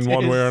hit who me it in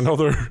one way or is.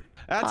 another.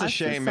 That's a Pasta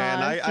shame, man.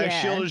 sauce, I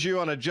yeah. shielded you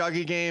on a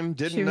juggy game.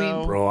 Didn't Should we-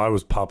 know. Bro, I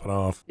was popping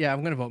off. Yeah,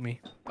 I'm gonna vote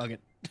me. Fuck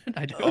it.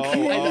 I did.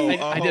 Oh,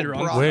 I did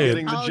wrong. Brock Wait.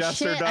 getting the Oh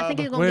jester shit! I think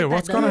dub. it's gonna Wait, get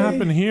what's that gonna done.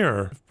 happen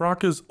here? If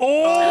Brock is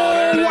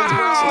wow!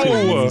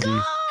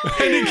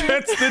 And he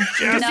gets the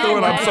jester, No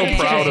and I'm so way.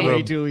 proud of Way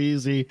him. too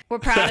easy. We're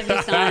proud of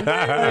you, son.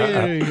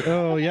 Hey,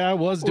 oh yeah, I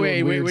was doing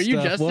Wait, weird were you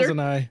stuff, Jester? wasn't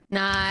I?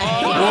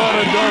 Nice. What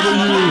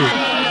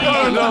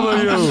a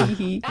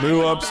W!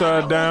 Moo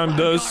upside down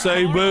does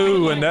say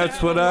boo, and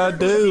that's what I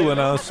do when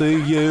I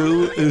see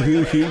you.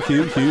 Ooh, hoo,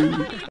 hoo,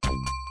 hoo.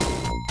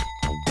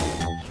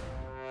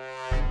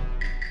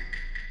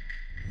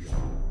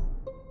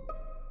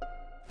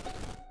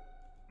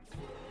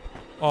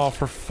 Oh,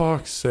 for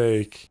fuck's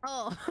sake.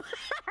 Oh.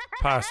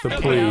 Pasta,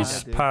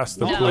 please.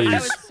 Pasta, No, I please.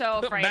 was so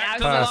afraid. I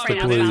was so Pasta,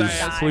 afraid I was gonna please.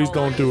 die. Please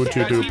don't do what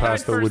you do, He died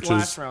Pasta, first which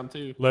last is round,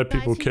 too. let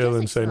people Guys, he kill just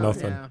and say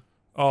exploded. nothing. Yeah.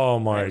 Oh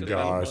my Yeah,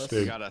 gosh,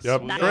 dude. Got a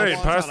Yep, sweet great.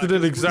 one. Pasta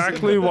did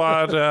exactly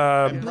what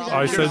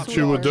I said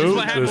she would do.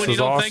 What happened This when you is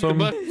don't thank the awesome.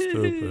 butt?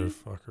 Stupid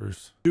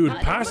fuckers. Dude,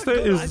 Pasta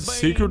is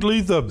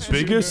secretly the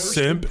biggest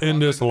simp in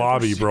this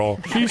lobby, bro.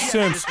 She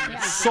simps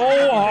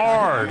so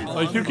hard.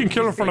 Like, you can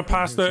kill her from the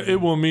Pasta, it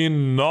will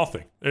mean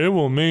nothing. It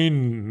will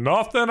mean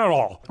nothing at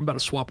all. I'm about to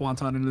swap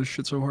wonton into this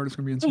shit so hard it's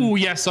gonna be insane. Ooh,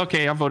 yes.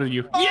 Okay, I voted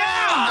you. Oh,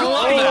 I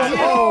love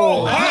that.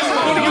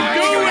 what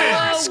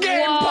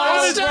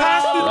are you doing?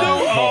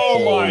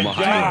 Oh my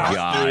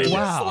god.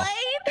 Wow.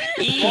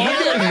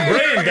 I'm getting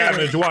brain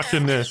damage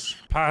watching this.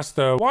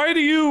 Pasta, why do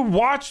you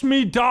watch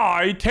me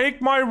die,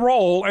 take my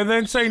role, and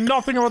then say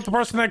nothing about the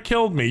person that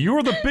killed me? You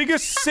are the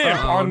biggest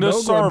simp on this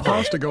Nogla server. and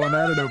Pasta going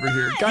at it over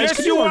here. Guys, Yes,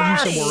 can you you argue are,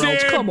 somewhere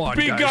else? simp. Come on,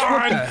 Be guys. gone.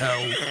 What the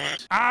hell?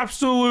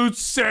 Absolute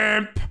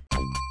simp.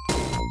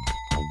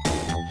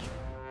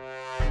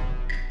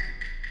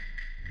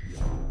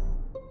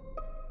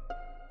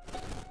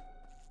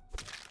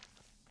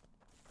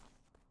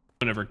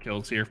 Whenever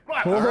kills here.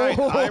 All right,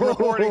 I'm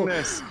reporting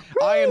this.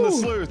 I am the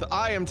sleuth.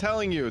 I am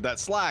telling you that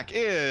Slack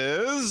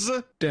is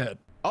Dead.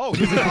 Oh,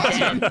 he's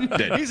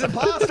imposter. He's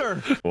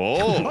imposter.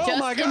 Oh. Oh Just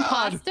my god.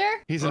 imposter?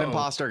 He's an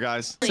imposter,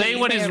 guys. Say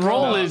what his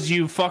role is,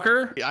 you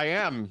fucker. I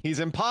am.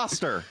 He's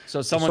imposter.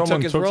 So someone Someone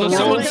took his took roll. the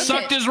Someone roll.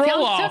 sucked his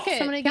roll off.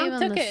 Somebody Count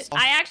gave him took this. it.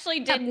 I actually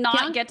did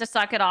not get to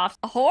suck it off.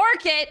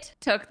 Horkit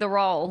took the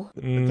role.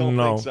 Don't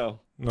No. think so.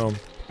 No.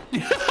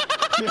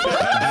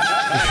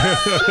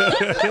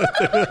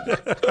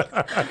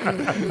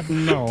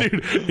 No. Dude,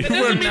 It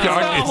doesn't mean it's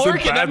not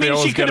Horkit. That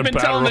means she could have been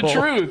telling the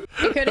truth.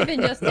 It could have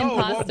been just No,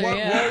 imposter, what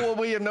yeah. role would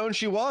we have known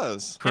she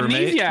was?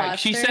 Amnesiac.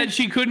 She Imposter. said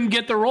she couldn't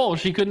get the role.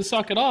 She couldn't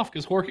suck it off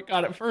because Horkit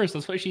got it first.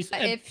 That's what she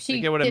said. If she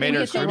think it would've didn't made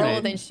her get the role,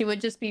 crewmate. then she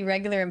would just be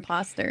regular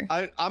imposter.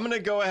 I'm gonna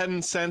go ahead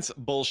and sense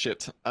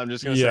bullshit. I'm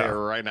just gonna say it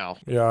right now.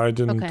 Yeah, I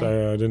didn't.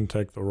 Okay. I didn't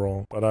take the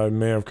role, but I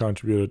may have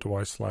contributed to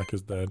why Slack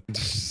is dead.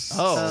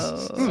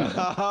 Oh.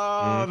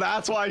 Oh,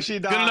 that's why she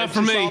died. enough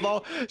for She me.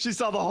 She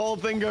saw the whole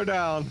thing go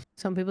down.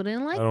 Some people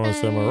didn't like I don't want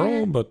to say my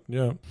role, but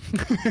yeah.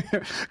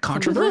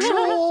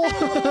 Controversial.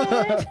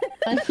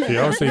 She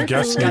also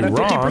guessed me Got a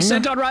wrong.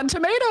 50% on Rotten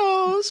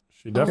Tomatoes.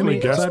 She definitely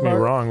guessed me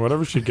Sidebar. wrong.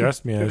 Whatever she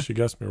guessed me as, she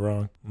guessed me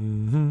wrong.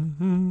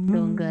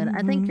 Doing good.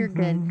 I think you're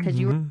good because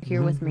you were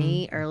here with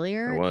me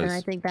earlier, I was. and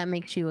I think that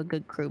makes you a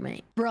good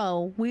crewmate.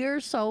 Bro, we're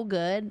so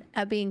good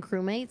at being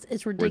crewmates.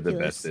 It's We're ridiculous.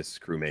 the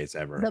bestest crewmates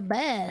ever. The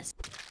best.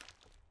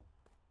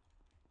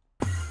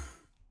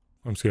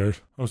 I'm scared.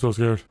 I'm so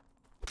scared.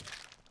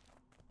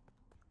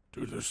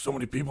 Dude, there's so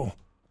many people.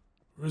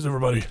 Where's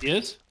everybody?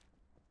 Yes?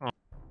 Are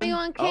you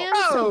on cam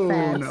so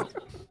fast? no.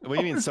 What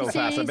do you mean so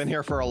fast? I've been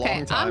here for a long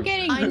Okay, time. I'm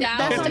getting I know,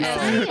 that's what I'm down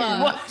saying. as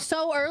fuck. What?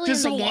 So early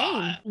Just in the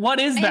game. what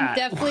is And that?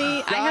 definitely,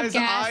 I have Guys,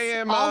 gas I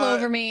am, all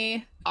over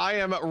me. I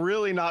am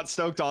really not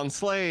stoked on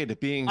Slade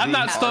being. I'm the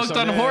not stoked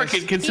on arsonist.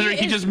 Horkit considering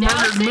he is just murdered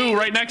dousing Moo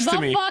right next the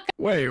to me. fuck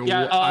Wait.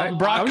 Yeah, I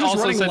Brock was just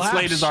also running said laps.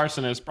 Slade is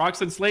arsonist. Brock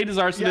said Slade is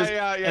arsonist.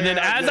 Yeah, and then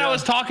as I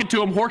was talking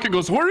to him, Horkit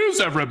goes, "Where is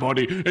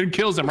everybody?" and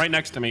kills him right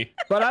next to me.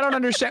 But I don't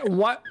understand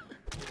what.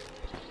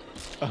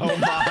 Oh my!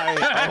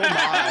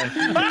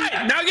 Oh All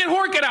right, now get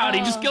Horkit out. He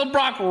just killed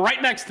Brock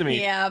right next to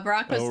me. Yeah,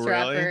 Brock was Oh, really?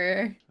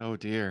 Trapper. my! Oh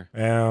dear.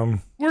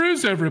 Where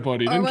is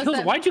everybody? Or Then was kills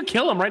that- Why'd you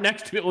kill him right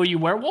next to me? Oh, you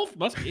werewolf?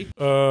 Must be.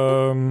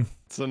 So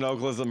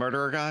Nogla's the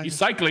murderer guy. He's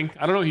cycling.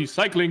 I don't know. He's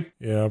cycling.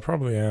 Yeah, I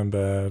probably am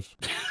bad.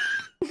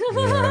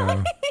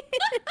 Yeah.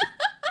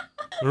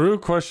 The real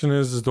question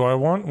is do I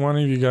want one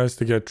of you guys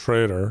to get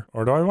traitor,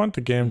 or do I want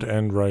the game to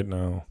end right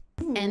now?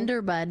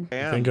 Ender, bud.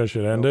 I think I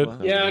should end it.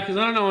 Yeah, because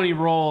I don't know any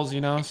roles,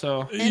 you know.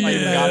 So Yeah,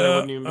 God, that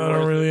wouldn't even be I don't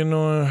worth it. really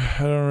know. I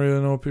don't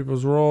really know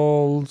people's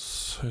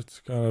roles.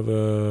 It's kind of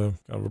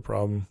a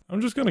problem.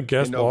 I'm just gonna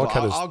guess Nogla, Walk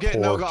had his I'll get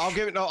torch. Nogla.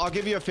 I'll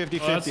give you a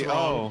 50-50.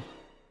 wrong.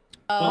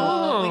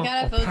 Oh, we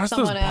gotta vote Pastor's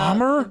someone out.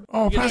 bomber?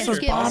 Oh, Pastor's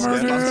skip. bomber,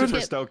 Skip. I'm dude.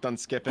 super stoked on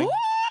skipping.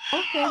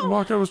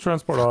 Walker was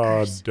transport.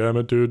 Oh, damn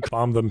it, dude.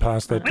 Bomb them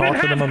past it. Talk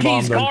to them and bomb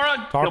keys, them. Cara.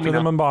 Talk Kill to me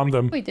them now. and bomb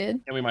them. We did.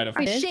 Yeah, we might have.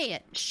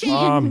 Shit. Shit.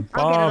 Bomb,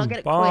 I'll get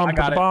it bomb, quick.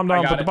 put the bomb I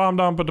down, got put the it. bomb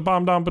down, put the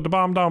bomb down, put the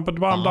bomb down, put the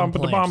bomb down,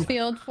 put the bomb.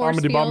 Field, force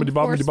Bombity, field, bombity,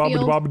 force bombity, bombity,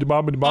 field. bombity,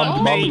 bombity, bombity,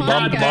 Oh bombity, my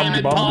bombity, God.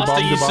 bombity, Pasta,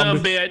 bombity, you son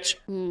bombity.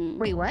 bitch.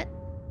 Wait, what?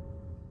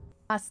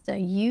 Pasta,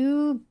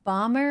 you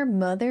bomber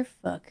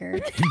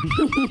motherfucker.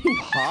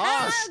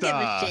 I don't give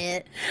a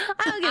shit.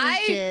 I don't give a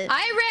shit. I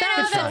ran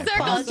out of That's that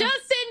circle awesome.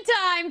 just in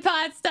time,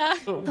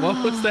 Pasta.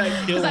 What was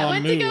that kill I on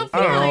went to me? go I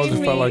don't know, I find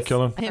just felt me. like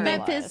killing.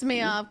 That pissed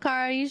me off.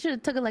 Cara, you should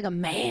have took it like a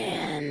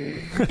man.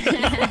 Actually,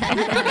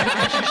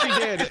 she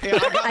did. Yeah,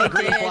 I got the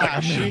green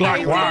flash. She Like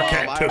did.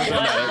 Wildcat I took was it.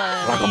 mad.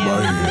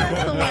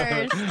 That's the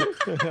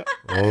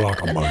worst.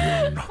 Like a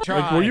man.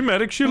 Like, were you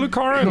medic Sheila,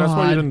 Cara, and that's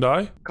why you didn't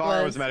die?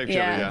 Cara was medic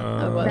Yeah.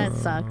 yeah. I was. That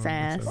sucks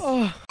ass.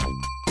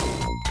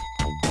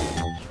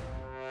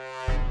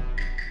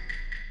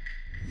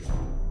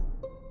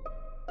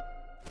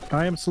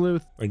 I am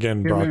sleuth.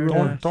 Again, Give me Brock, your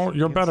don't, dash.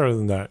 you're better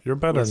than that. You're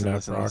better Listen, than that,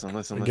 listen, Brock. listen,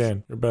 listen,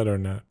 Again, you're better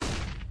than that.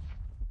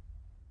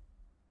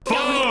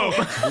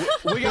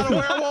 We got a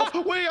werewolf.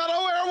 We got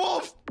a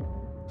werewolf.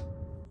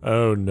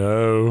 Oh,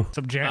 no.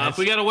 If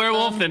we got a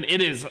werewolf, then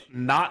it is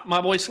not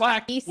my boy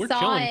Slack. We We're saw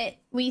chilling. it.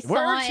 We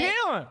saw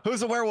it.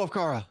 Who's a werewolf,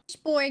 Cara?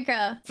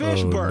 Boyka.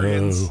 Fish Oh,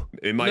 burgers. no.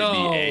 It might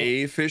No. be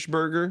a fish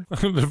burger.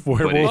 The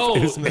werewolf Oh,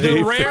 is the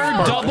a rare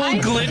double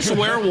glitch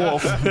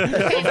werewolf.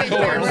 Hey, Fish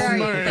Burger, where are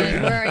you?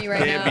 Finn? Where are you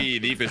right Can't now? be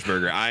the fish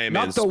burger. I am in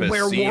Not the specimen.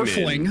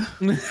 werewolfling.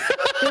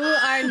 You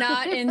are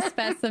not in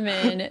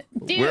specimen.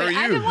 Dude, Where are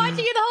I've you? been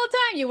watching you the whole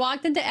time. You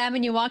walked into M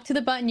and you walked to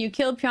the button, you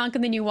killed Pionk,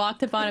 and then you walked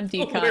to bottom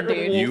decon,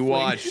 dude. You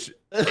watched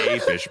a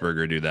fish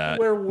burger do that,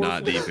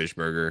 not the fish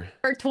burger.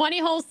 For 20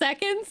 whole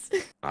seconds?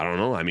 I don't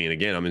know. I mean,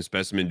 again, I'm in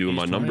specimen doing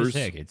my numbers,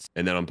 and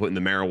then I'm putting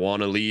the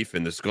marijuana leaf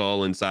and the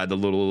skull inside the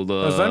little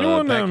Does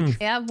anyone, package.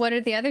 Yeah, what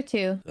are the other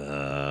two?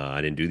 I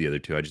I didn't do the other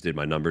two. I just did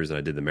my numbers and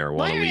I did the marijuana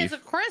Where leaf is a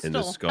crystal? and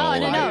the skull.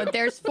 Oh, no.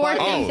 There's 4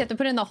 things you have to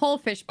put in the whole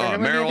fish burger.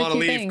 What are the Marijuana two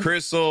leaf, things?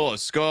 crystal, a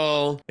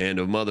skull, and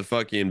a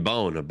motherfucking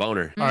bone, a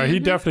boner. All right, he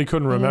definitely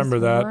couldn't remember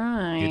that.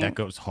 Right. Dude, that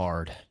goes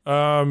hard.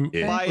 Yeah.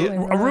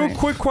 A real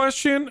quick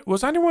question: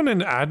 was anyone in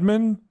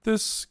admin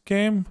this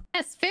game?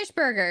 Yes, fish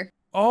burger.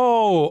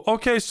 Oh,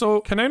 okay.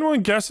 So can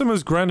anyone guess him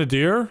as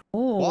Grenadier?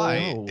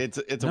 Why? It's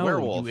a No,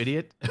 werewolf. you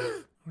idiot.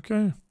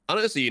 Okay.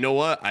 Honestly, you know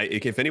what?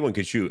 If anyone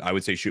could shoot, I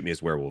would say shoot me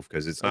as werewolf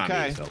because it's not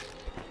Okay. me. So.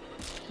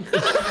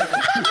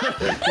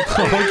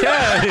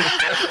 Okay.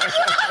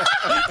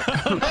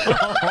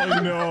 Oh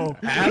no.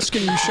 Ask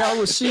and you shall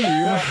receive.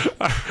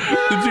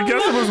 Did you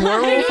guess him as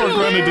werewolf or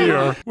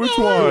Grenadier? Which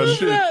one?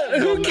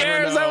 Who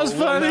cares? That was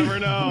funny. We'll never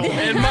know.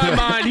 In my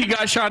mind, he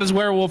got shot as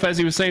werewolf as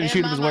he was saying to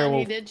shoot him as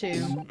werewolf. He did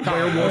too.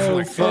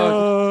 Werewolf. Fuck.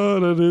 Oh,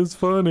 that is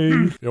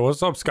funny. Yo,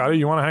 what's up, Scotty?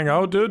 You want to hang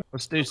out, dude?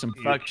 Let's do some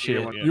fuck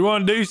shit. You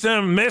want to do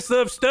some messed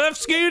up stuff,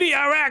 Scooty?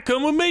 All right,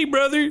 come with me,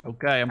 brother.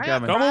 Okay, I'm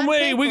coming. Come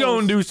with me. We're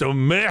going to do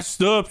some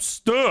messed up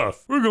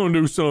stuff. We're going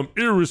to do some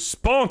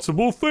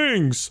irresponsible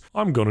things.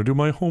 I'm going to do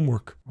my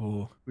homework.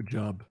 Oh, good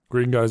job.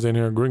 Green guy's in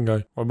here. Green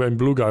guy. I mean,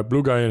 blue guy.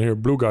 Blue guy in here.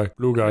 Blue guy.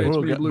 Blue guy. It's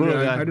me, blue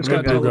guy. I just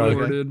got Blue guy.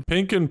 teleported.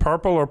 Pink and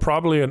purple are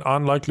probably an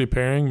unlikely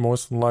pairing.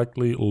 Most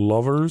likely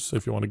lovers,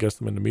 if you want to guess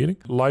them in the meeting.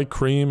 Light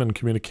cream and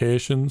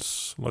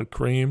communications. Light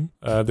cream.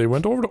 They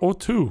went over to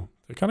O2.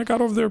 They kind of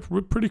got over there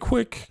pretty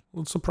quick. A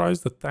little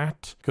surprised that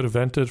that could have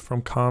vented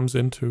from comms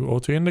into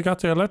OT, and they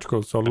got the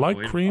electrical. So light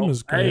cream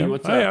is hey, great.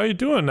 what's Hey, up? how you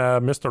doing,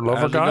 Mr. Lover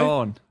How's it Guy?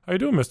 going? How you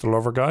doing, Mr.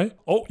 Lover Guy?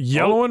 Oh,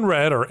 yellow and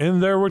red are in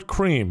there with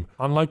cream.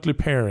 Unlikely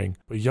pairing.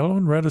 But yellow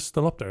and red is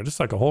still up there.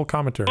 Just like a whole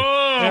commentary.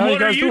 Hey, how you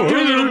guys doing?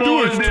 How you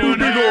doing? Two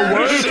big old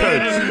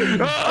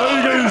wildcats. How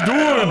you guys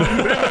doing?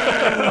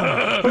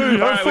 Hey,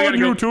 have fun,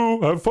 you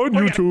two. Have fun,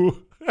 you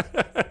two.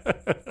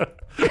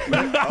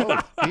 Oh,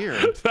 dear.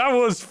 That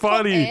was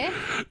funny. Okay.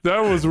 That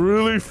was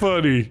really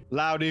funny.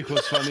 Loud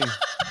equals funny.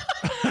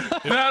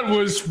 That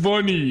was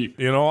funny.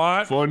 You know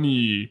what?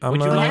 Funny. I'm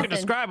Would you like to happened?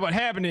 describe what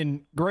happened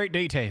in great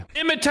detail?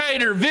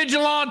 Imitator,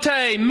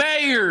 vigilante,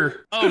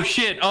 mayor. Oh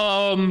shit.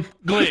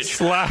 Glitch.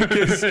 Slack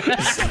is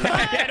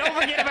Yeah, don't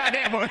forget about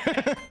that one.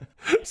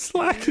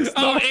 Slack is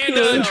Oh, not and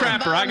good.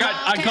 trapper. I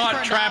got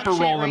Camper trapper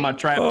dog roll in my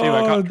trap too. I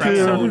Oh, caught trapper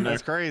dear. roll in there.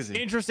 That's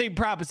crazy. Interesting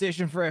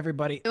proposition for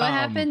everybody. What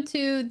happened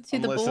to the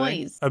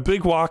listening. boys? A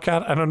big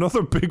wildcat and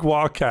another big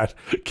wildcat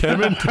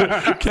came into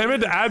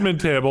admin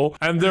table,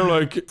 and they're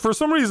like, for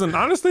some reason,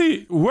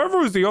 honestly, whoever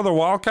was the other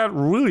wildcat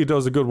really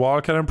does a good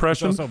wildcat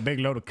impression. Also a big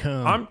load of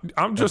cum.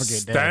 I'm just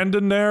forget that.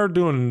 standing there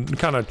doing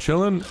kind of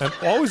chilling, and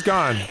always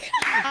gone.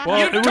 Well,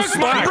 You it was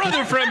took my Slack.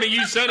 brother from me,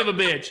 you son of a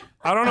bitch.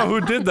 I don't know who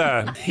did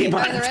that. He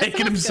might have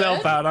taken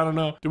himself out. I don't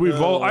know. Did we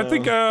vote? I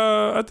think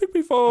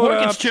we vote.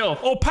 Orchid's chill.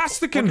 Oh,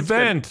 Pasta can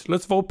vent.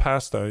 Let's vote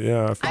Pasta.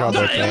 Yeah, I forgot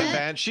about She that. can't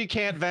vent. She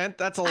can't vent.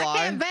 That's a I lie.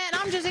 can't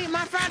vent. I'm just eating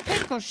my fried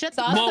pickles. Shut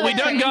the Well, we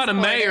done got a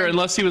mayor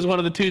unless he was one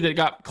of the two that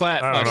got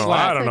clapped. I don't know.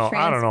 Slack. I don't know.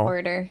 I don't know.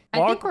 Transporter. I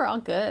Walk- think we're all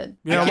good.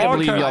 Yeah, I can't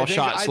believe Wildcat- y'all I think-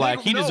 shot I Slack.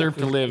 think- He no, deserved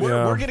to live.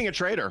 We're getting a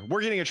traitor.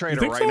 We're getting a traitor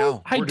think right so?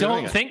 now. I We're doing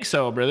don't it. think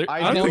so, brother.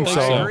 I think don't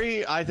so.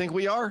 agree. I think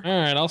we are. All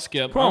right, I'll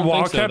skip. Come on, I don't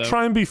think so, Wildcat, though.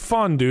 try and be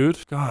fun, dude.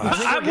 God,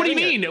 What do you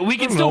mean? We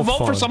can You're still no vote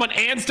for fun. someone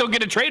and still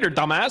get a traitor,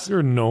 dumbass.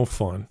 you're no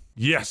fun.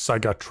 Yes, I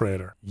got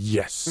traitor.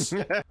 Yes.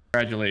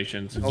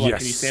 Congratulations. Hold on, Yes.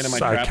 can you stand in my I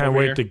trap can't over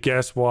wait here? to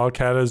guess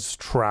Wildcat as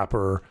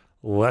Trapper.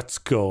 Let's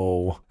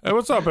go. Hey,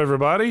 what's up,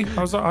 everybody?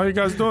 How you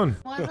guys doing?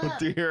 Oh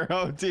dear.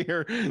 Oh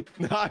dear.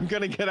 I'm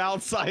gonna get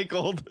out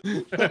cycled.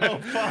 Oh,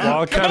 fuck.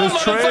 Wildcat Come on, is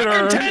motherfucker!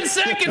 traitor. 10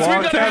 seconds, we're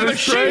Wildcat gonna have a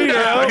is traitor.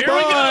 shootout. Here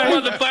we Bye.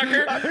 go,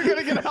 motherfucker. You're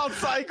gonna get out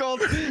cycled.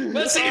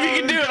 Let's see if you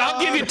can do it.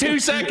 I'll give you 2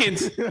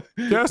 seconds.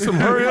 Yes,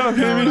 hurry up,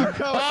 Amy.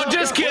 Oh,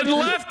 just kidding.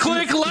 Left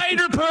click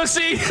later,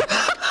 pussy.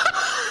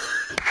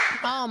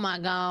 Oh my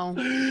god.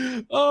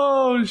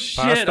 Oh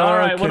shit! Pasta, All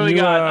right, what do can we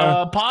you,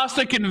 got?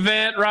 Pasta can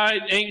vent,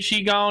 right? Ain't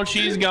she gone?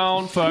 She's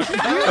gone. Fuck. Don't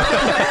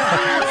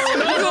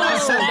go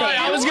with spy.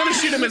 I was gonna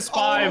shoot him as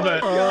spy,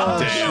 but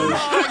damn.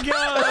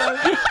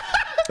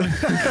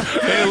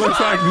 Hey, it looks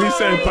like me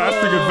saying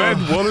plastic event.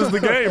 What is the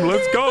game?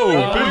 Let's go.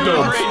 Big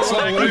dubs. Great,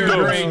 Slack, Big you're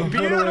dubs. great.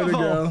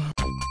 Beautiful.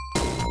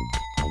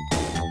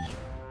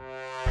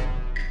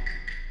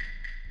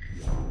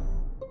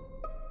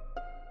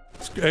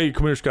 Hey,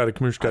 come here, Scotty.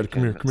 Come here, Scotty.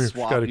 Come here. Come here,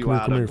 Swap Scotty. you Come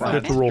here. out Come here. of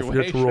Forget to roll.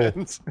 Forget to roll.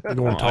 situations. We're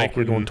going to talk.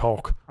 We're going to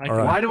talk. All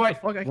right.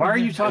 Why are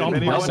you talking Don't to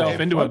put myself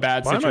into a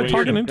bad Why am I situation.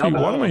 talking into you?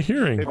 What am I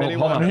hearing? If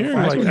anyone- I'm hearing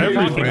like Wait,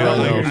 everything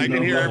right now. I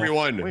can hear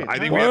everyone. Wait, I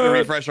think we have to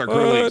refresh our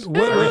crew links.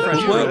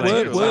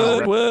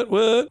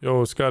 What?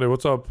 Yo, Scotty,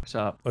 what's up? What's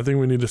up? I think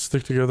we need to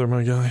stick together,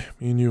 my guy.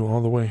 Me and you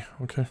all the way.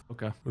 Okay.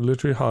 Okay, We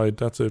literally hide.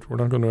 That's it. We're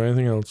not going to do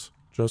anything else.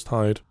 Just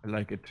hide. I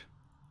like it.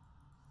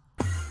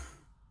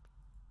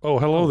 Oh,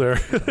 hello there.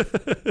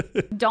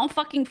 Don't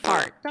fucking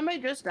fart. Somebody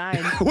just died.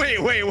 Wait.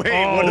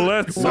 Oh,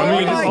 let's. Oh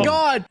my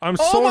god! I'm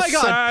Oh so my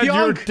God, sad Pionk.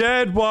 you're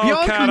dead,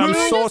 Wildcat. I'm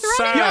Pionk, so just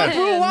sad. running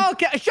Pionk, Moo,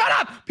 Wildcat. Shut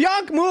up!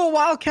 Pionk, Moo,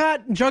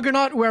 Wildcat,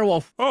 Juggernaut,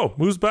 Werewolf. Oh,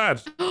 Moo's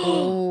bad.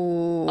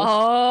 Oh.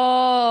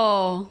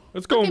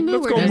 Let's go. Okay, Moo,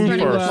 Let's we're go just Moo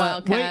running first.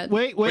 Wildcat.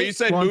 Wait. Wait, you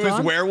said Moo is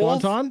Wonton?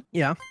 werewolf? Wonton?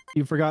 Yeah.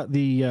 You forgot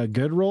the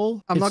good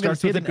roll? I'm It not gonna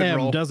starts say with the an good M,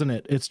 roll. doesn't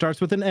it? It starts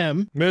with an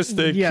M.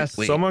 Mystic. Yes.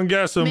 Someone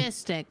guess him.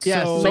 Mystics.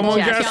 Yes. So- Someone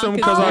Yeah, guess him Pionk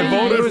because is I good.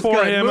 voted Moo's for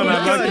good. him and Moo's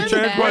I'd like to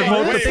good. change my Wait,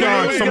 vote to wait,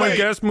 Pionk. wait, Someone wait.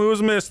 guess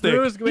Moo's Mystic.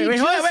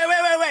 Wait.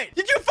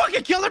 Did you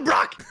fucking kill him,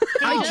 Brock?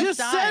 I just just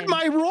died. said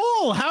my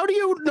roll. How do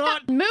you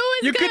not? Moo is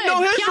You good. could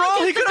know his Pionk role.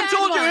 is He the could have bad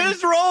told you one.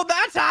 his role.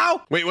 That's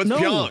how. Wait, what's No.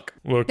 Pionk?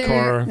 Look, They're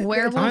Cara.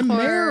 werewolf I'm or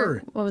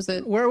mayor. what was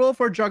it? Werewolf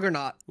or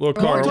Juggernaut? Look,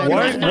 Oh, Cara. I'm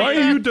Why talking are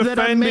you about that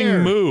I'm defending mayor.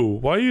 Moo?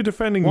 Why are you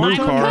defending Moo,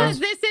 Cara? Because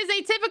this is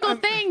a typical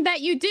thing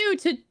that you do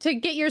to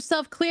get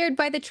yourself cleared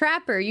by the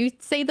trapper. You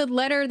say the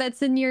letter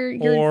that's in your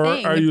Or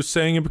thing. are you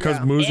saying it because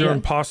Moo's your Yeah.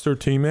 imposter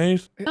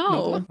teammate?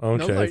 No.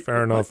 Okay,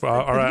 fair enough.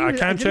 All right, I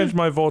can't change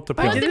my vote to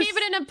There Pionk. wasn't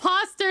even an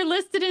imposter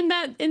listed in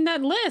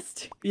that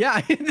list.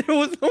 Yeah, there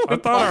was no. I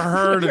thought I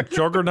heard a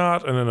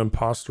Juggernaut and an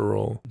imposter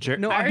roll.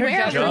 No, I I heard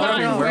heard Juggernaut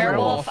and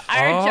werewolf. I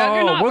heard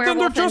Juggernaut, well then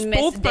they're werewolf, just and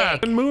both Mystic. bad.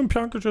 And Moo and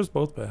Pionk are just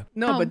both bad.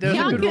 No, Oh, but there's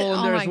a good Pionk- roll in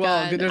oh there my as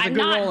well. God. There's a I'm good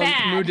not roll.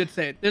 bad. Moo did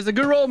say it. There's a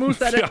good roll. Moo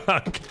said it.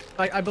 Pionk.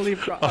 I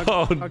believe.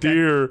 Oh okay.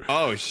 dear.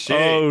 Oh shit.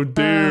 Oh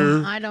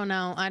dear. I don't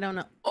know.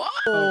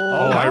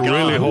 Oh, I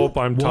really hope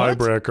I'm What?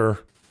 tiebreaker.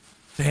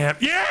 Damn.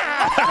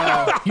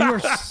 Yeah! You are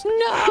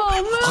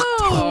No,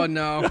 Moo. Oh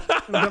no.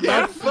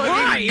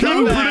 Why?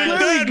 Come That's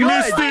that, good.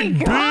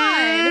 Mystic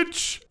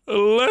bitch!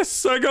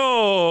 Let's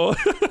go.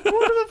 What are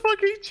the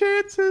fucking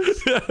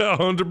chances?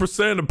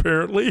 100%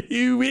 apparently.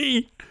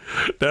 Huey.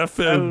 That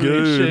felt Holy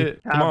good.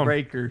 shit. Come on.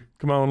 Tiebreaker.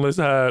 Come on, let's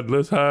hide.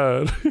 Let's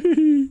hide.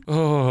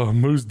 Oh,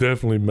 Moo's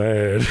definitely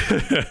mad.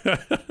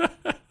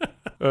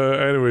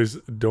 Anyways,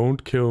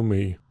 don't kill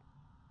me.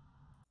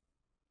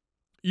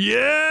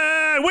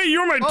 Yeah! Wait, you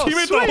were my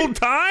teammate the whole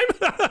time?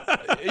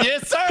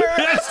 Yes, sir.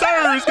 Yes,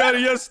 sir. He's got a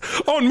yes.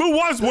 Oh, and Moo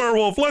was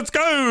werewolf. Let's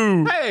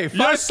go. Hey, 5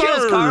 yes, kills,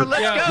 sir. Cara.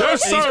 Let's Yeah. go.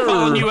 Yes, He's sir.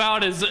 calling you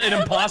out as an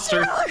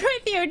imposter. What's wrong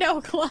with you,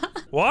 Nogla?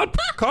 What?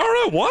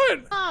 Cara, what?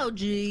 Oh,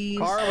 jeez.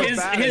 Cara was His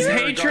bad his and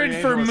hatred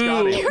Guardian for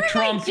Angel was Moo Scotty.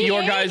 trumped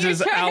your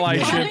guys'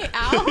 allyship.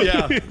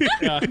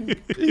 Yeah.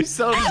 He's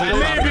so I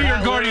may be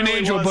your guardian Literally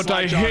angel, was but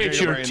I Slack hate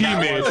Jogging your Brain.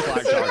 That was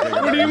teammate. Slack Jogging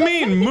What do you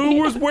Brain. mean?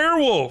 Moo was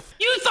werewolf.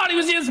 You thought he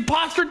was his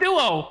imposter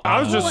duo. I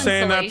was just Wool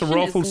saying that to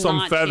insulation ruffle is some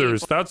not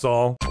feathers. cheap. That's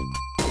all.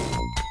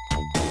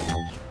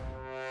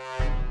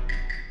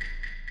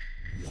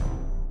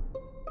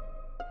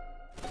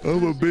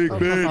 I'm a big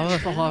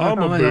bitch. I'm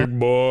a big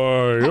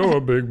boy. You're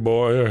a big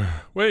boy.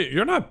 Wait,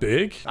 you're not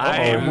big. I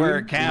am where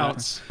it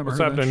counts. What's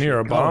happening here?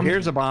 A Oh, bomb?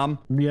 here's a bomb.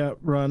 Yeah,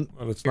 run.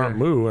 Well, it's not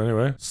Moo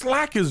anyway.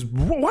 Slack is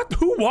what?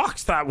 Who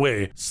walks that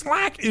way?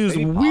 Slack is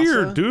Maybe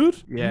weird, Pasa?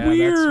 dude. Yeah, that's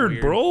weird,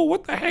 weird. bro.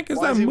 What the heck is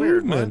Why that is he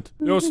weird? movement?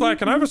 Yo, Slack,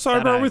 can I have a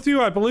sidebar with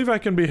you? I believe I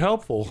can be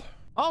helpful.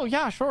 Oh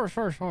yeah, sure.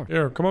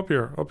 Here, come up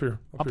here. Up here.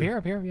 Up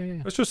here,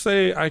 yeah. Let's just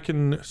say I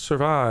can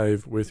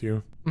survive with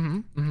you.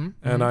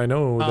 And I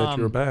know that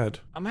you're bad.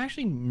 I'm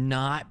actually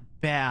not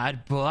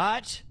bad,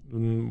 but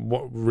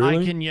What, really?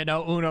 I can,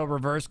 Uno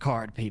reverse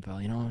card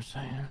people. You know what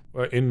I'm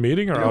saying? In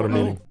meeting or out of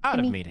meeting? Out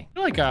of meeting.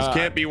 Like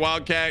Can't be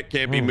Wildcat,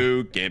 can't be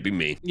Moo, can't be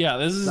me. yeah,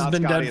 this has Not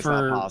been Scotty, dead it's not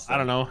for pasta. I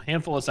don't know,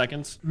 handful of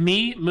seconds.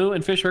 Me, Moo,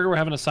 and Fishburger were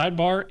having a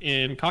sidebar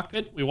in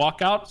cockpit. We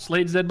walk out,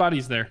 Slade's dead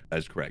body's there.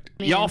 That's correct.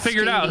 Y'all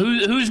figured out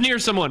who's near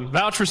someone.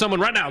 Vouch for someone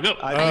right now. Go.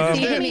 I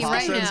see did. him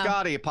right Pasa and now.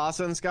 Scotty.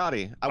 Pasa and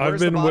Scotty. I've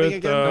Where's the been body with,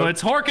 again? No,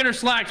 it's Horkin or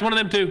Slacks, one of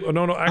them two. Oh,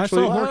 no, I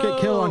actually. saw Horkit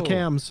kill on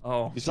cams.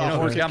 Oh, You saw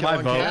who's Horkin got my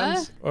killing vote?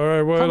 cams? All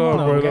right, wait Come up,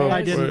 on, wait okay. up.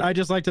 I didn't. wait. I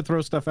just like to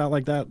throw stuff out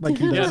like that, like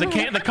he Yeah, does.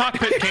 the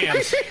cockpit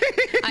cams.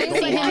 I Don't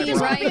see lie, him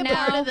Rob. right Be a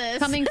part now, of this.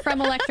 coming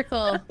from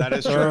electrical. That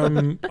is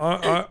true.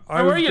 I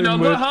Where were you, been Nogla,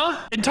 with-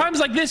 huh? In times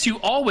like this, you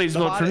always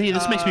vote for me.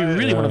 This makes me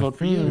really want to vote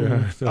for you.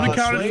 Yeah.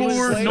 Accounted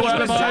for, no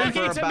alibi.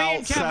 For It's a main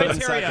about 7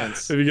 cafeteria.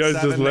 seconds. If you guys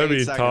 7 just to let 8 me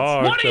seconds.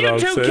 talk, One of then you I'll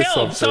two say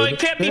killed, so something. it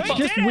can't be It's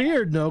just both.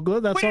 weird,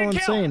 Nogla. That's We all I'm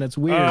didn't kill. saying. It's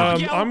weird.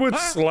 I'm with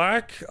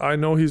Slack. I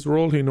know his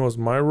role. He knows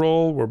my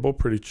role. We're both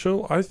pretty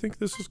chill. I think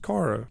this is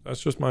Cara.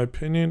 That's just my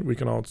opinion. We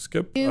can all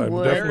skip. I'm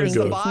Where definitely is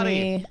the good.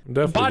 body? I'm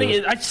The definitely body good.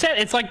 is, I said,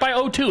 it's like by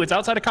O2. It's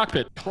outside a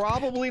cockpit.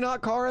 Probably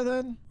not Cara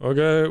then.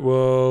 Okay,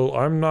 well,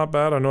 I'm not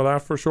bad. I know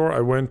that for sure. I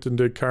went and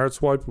did card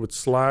swipe with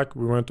Slack.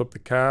 We went up the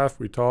calf.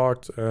 We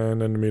talked,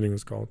 and then the meeting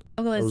was called.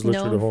 Nogla That is was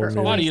literally known the whole for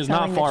meeting. Body is not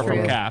telling the far from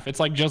truth. calf. It's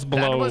like just That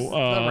below was the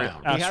round. He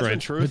has been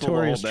asteroid. truthful the whole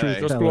Notorious day. truth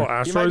Just teller. below He might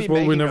asteroids, be but we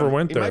making never a-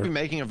 went He might there. be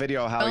making a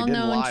video how he didn't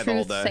Well-known lie the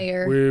whole truth day.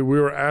 sayer. We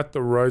were at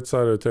the right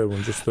side of the table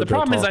and just stood The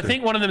problem there is, I talking.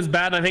 think one of them is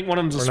bad, and I think one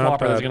of them's a We're not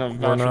swapper that's bad. gonna We're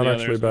vouch for not the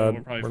actually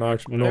actually bad. We're not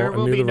actually.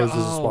 No, neither of us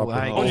is a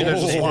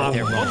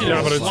swapper.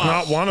 Yeah, but it's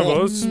not one of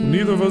us.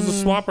 Neither of us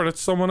is a swapper.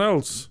 It's someone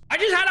else. I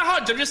just had a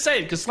hunch. I'm just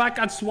saying, because Slack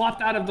got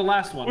swapped out of the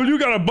last one. Well, you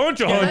got a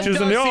bunch of hunches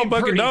and they all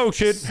fucking dog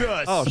shit.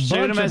 Oh,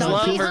 shoot him as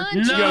lover.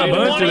 You got a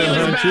bunch of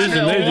them hunches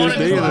and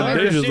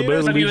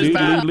they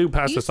just lead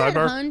past the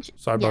sidebar.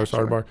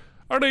 Sidebar.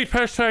 All right,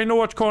 Pesha, I know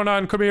what's going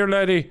on. Come here,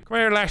 lady. Come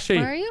here, lassie.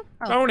 Where are you?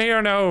 Oh. Down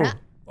here now.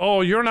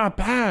 Oh, you're not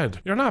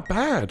bad. You're not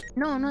bad.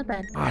 No, I'm not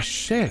bad. Ah,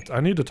 shit. I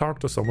need to talk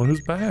to someone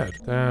who's bad.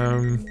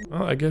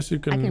 Well, I guess you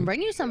can... I can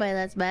bring you somebody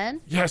that's bad.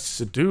 Yes,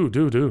 do.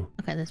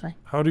 Okay, this way.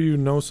 How do you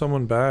know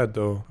someone bad,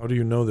 though? How do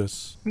you know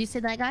this? You see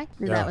that guy?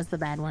 Yeah. That was the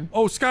bad one.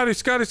 Oh, Scotty,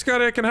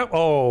 I can help.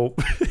 Oh.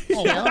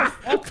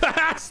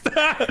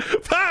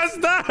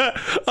 Pasta!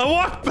 I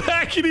walked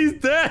back and he's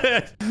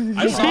dead.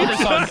 I saw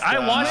this I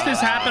watched this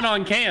happen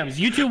on cams.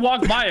 You two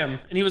walked by him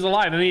and he was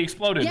alive and then he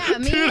exploded. Yeah,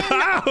 me Dude,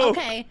 how?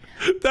 Okay.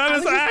 That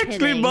is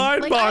actually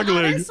mind-boggling.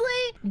 Like, honestly,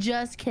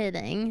 just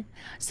kidding.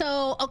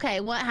 So, okay,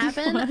 what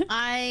happened?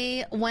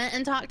 I went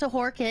and talked to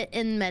Horkit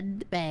in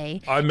Med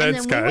Bay. I med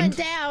and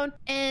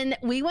then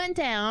we went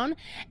down,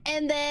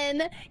 and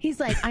then he's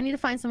like, I need to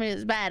find somebody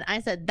that's bad.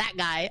 I said, that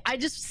guy. I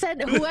just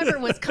said whoever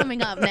was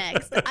coming up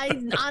next.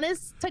 I,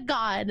 honest to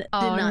God, did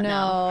not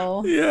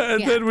know. Yeah,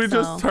 and then we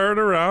just turn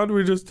around.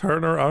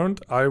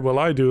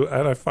 I do,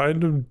 and I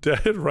find him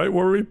dead right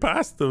where we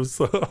passed him.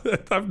 So I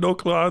have no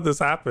clue how this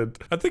happened.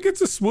 I think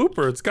it's a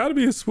swooper. It's got to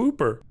be a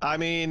swooper. I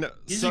mean,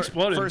 he's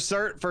exploded.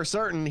 For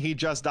certain, he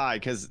just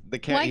died because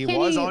he why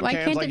was on can't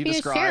cams it like you be a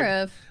described.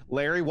 sheriff?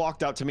 Larry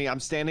walked up to me.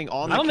 I'm standing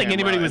on the I don't think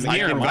camera, anybody was and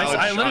near him.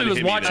 I literally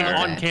was watching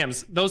on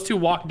cams. Those two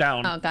walked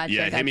down. Oh, gotcha.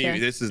 Yeah,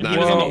 this is not. He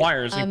was on the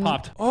wires. He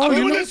popped. Oh,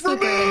 you this for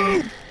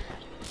me!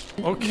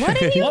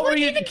 Okay. What were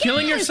you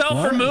killing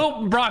yourself for,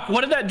 Moo? Brock,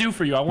 what did that do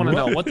for you? I want to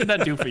know. What did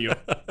that do for you?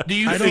 Do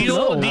you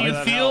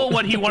feel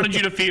what he wanted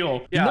you to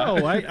feel? Yeah.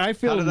 No, I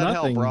feel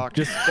nothing.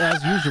 Just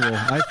as usual.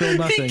 I feel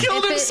nothing. He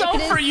killed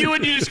himself for you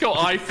and you just go,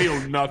 I feel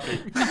nothing.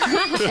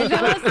 If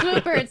it was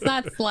Swooper, it's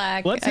not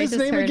Slack. What's his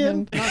name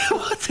again?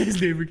 What's his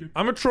name again?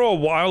 I'm gonna throw a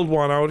wild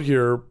one out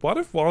here. What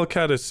if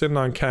Wildcat is sitting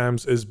on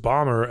cams, is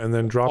Bomber, and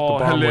then dropped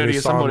the bomb when he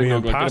saw me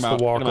and passed the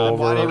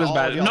walkover? It was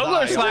bad.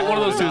 Nogla or Slack, one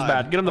of those two is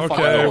bad. Get him the fuck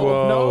out. Okay,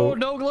 well...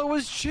 Nogla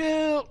was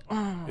chill.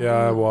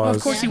 Yeah, I was.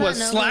 Of course he was.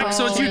 Slack,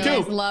 so it's you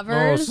too.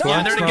 No,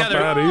 Slack's not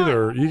bad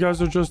either. You guys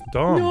are just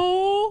dumb.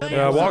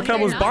 Yeah, Wildcat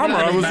was Bomber.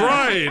 I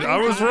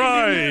was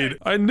right.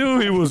 I knew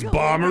he was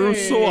Bomber. It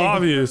was so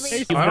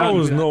obvious. I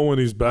always know when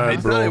he's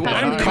bad, bro.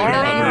 And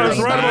Kara, I was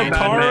right about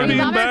Kara being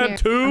bad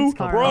too.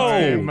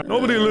 Bro,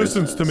 nobody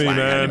listens to me,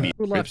 man.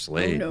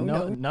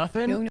 No,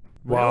 nothing.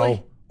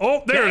 Wow.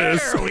 Oh, there it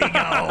is. There we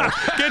go.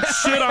 Get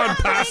shit on,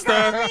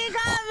 Pasta.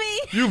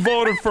 You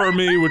voted for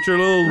me with your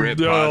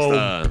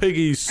little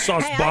piggy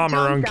sus bomber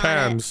on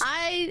cams.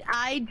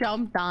 I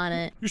jumped on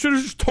it. You should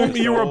have just told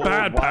me you were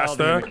bad,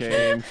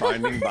 Pasta.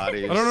 Finding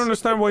bodies. I don't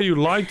understand why you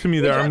lied to me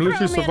there. I'm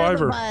literally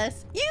Survivor.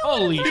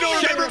 Holy shit.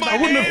 I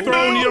wouldn't have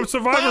thrown you. I'm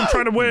Survivor. I'm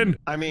trying to win.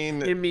 I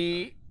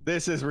mean,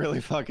 this is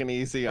really fucking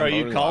easy. Bro,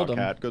 you called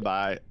him.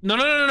 Goodbye.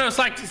 No.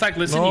 Slack,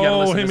 listen. No, you gotta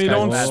listen to this guy.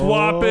 don't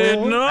swap it.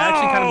 No. I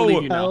actually kind of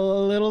believe you now. A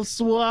little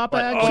swap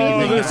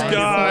Oh, this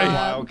guy.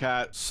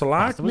 Wildcat.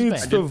 Slack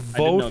needs to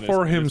vote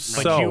for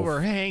himself. But you were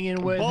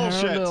hanging with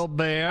her, little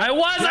bear. I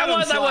was,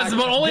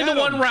 but only the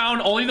one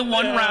round.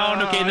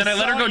 Okay, then I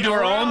let her go do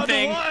her own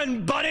thing.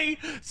 One, buddy.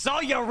 Saw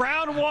you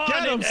round one.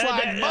 Get him,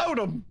 Slack. Vote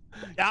him.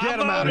 Get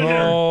him out of here.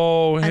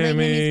 Oh, I think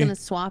he's Himmy. gonna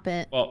swap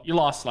it. Well, you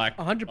lost, Slack.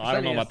 100% I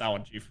don't know he about is. that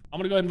one, Chief. I'm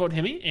gonna go ahead and vote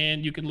Himmy,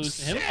 and you can lose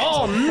to him.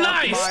 Oh,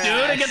 nice, dude!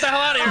 And get the hell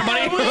out of here,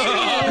 buddy.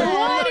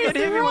 What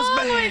is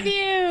wrong with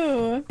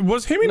you?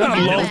 Was Himmy not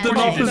loved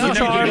enough as a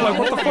child? Like,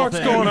 what the fuck's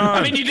going on?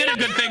 I mean, you did a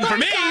good thing for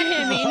me.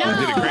 Himmy, no.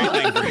 Did a great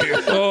thing for you.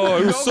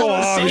 Oh, it was so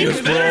obvious,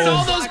 There's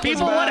all bro. those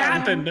people. What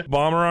happened?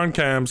 Bomber on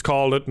cams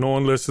called it. No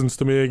one listens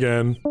to me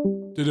again.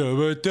 Here's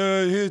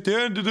the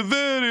end of the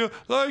video.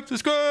 Like,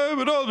 subscribe,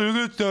 and all the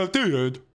good stuff. The end.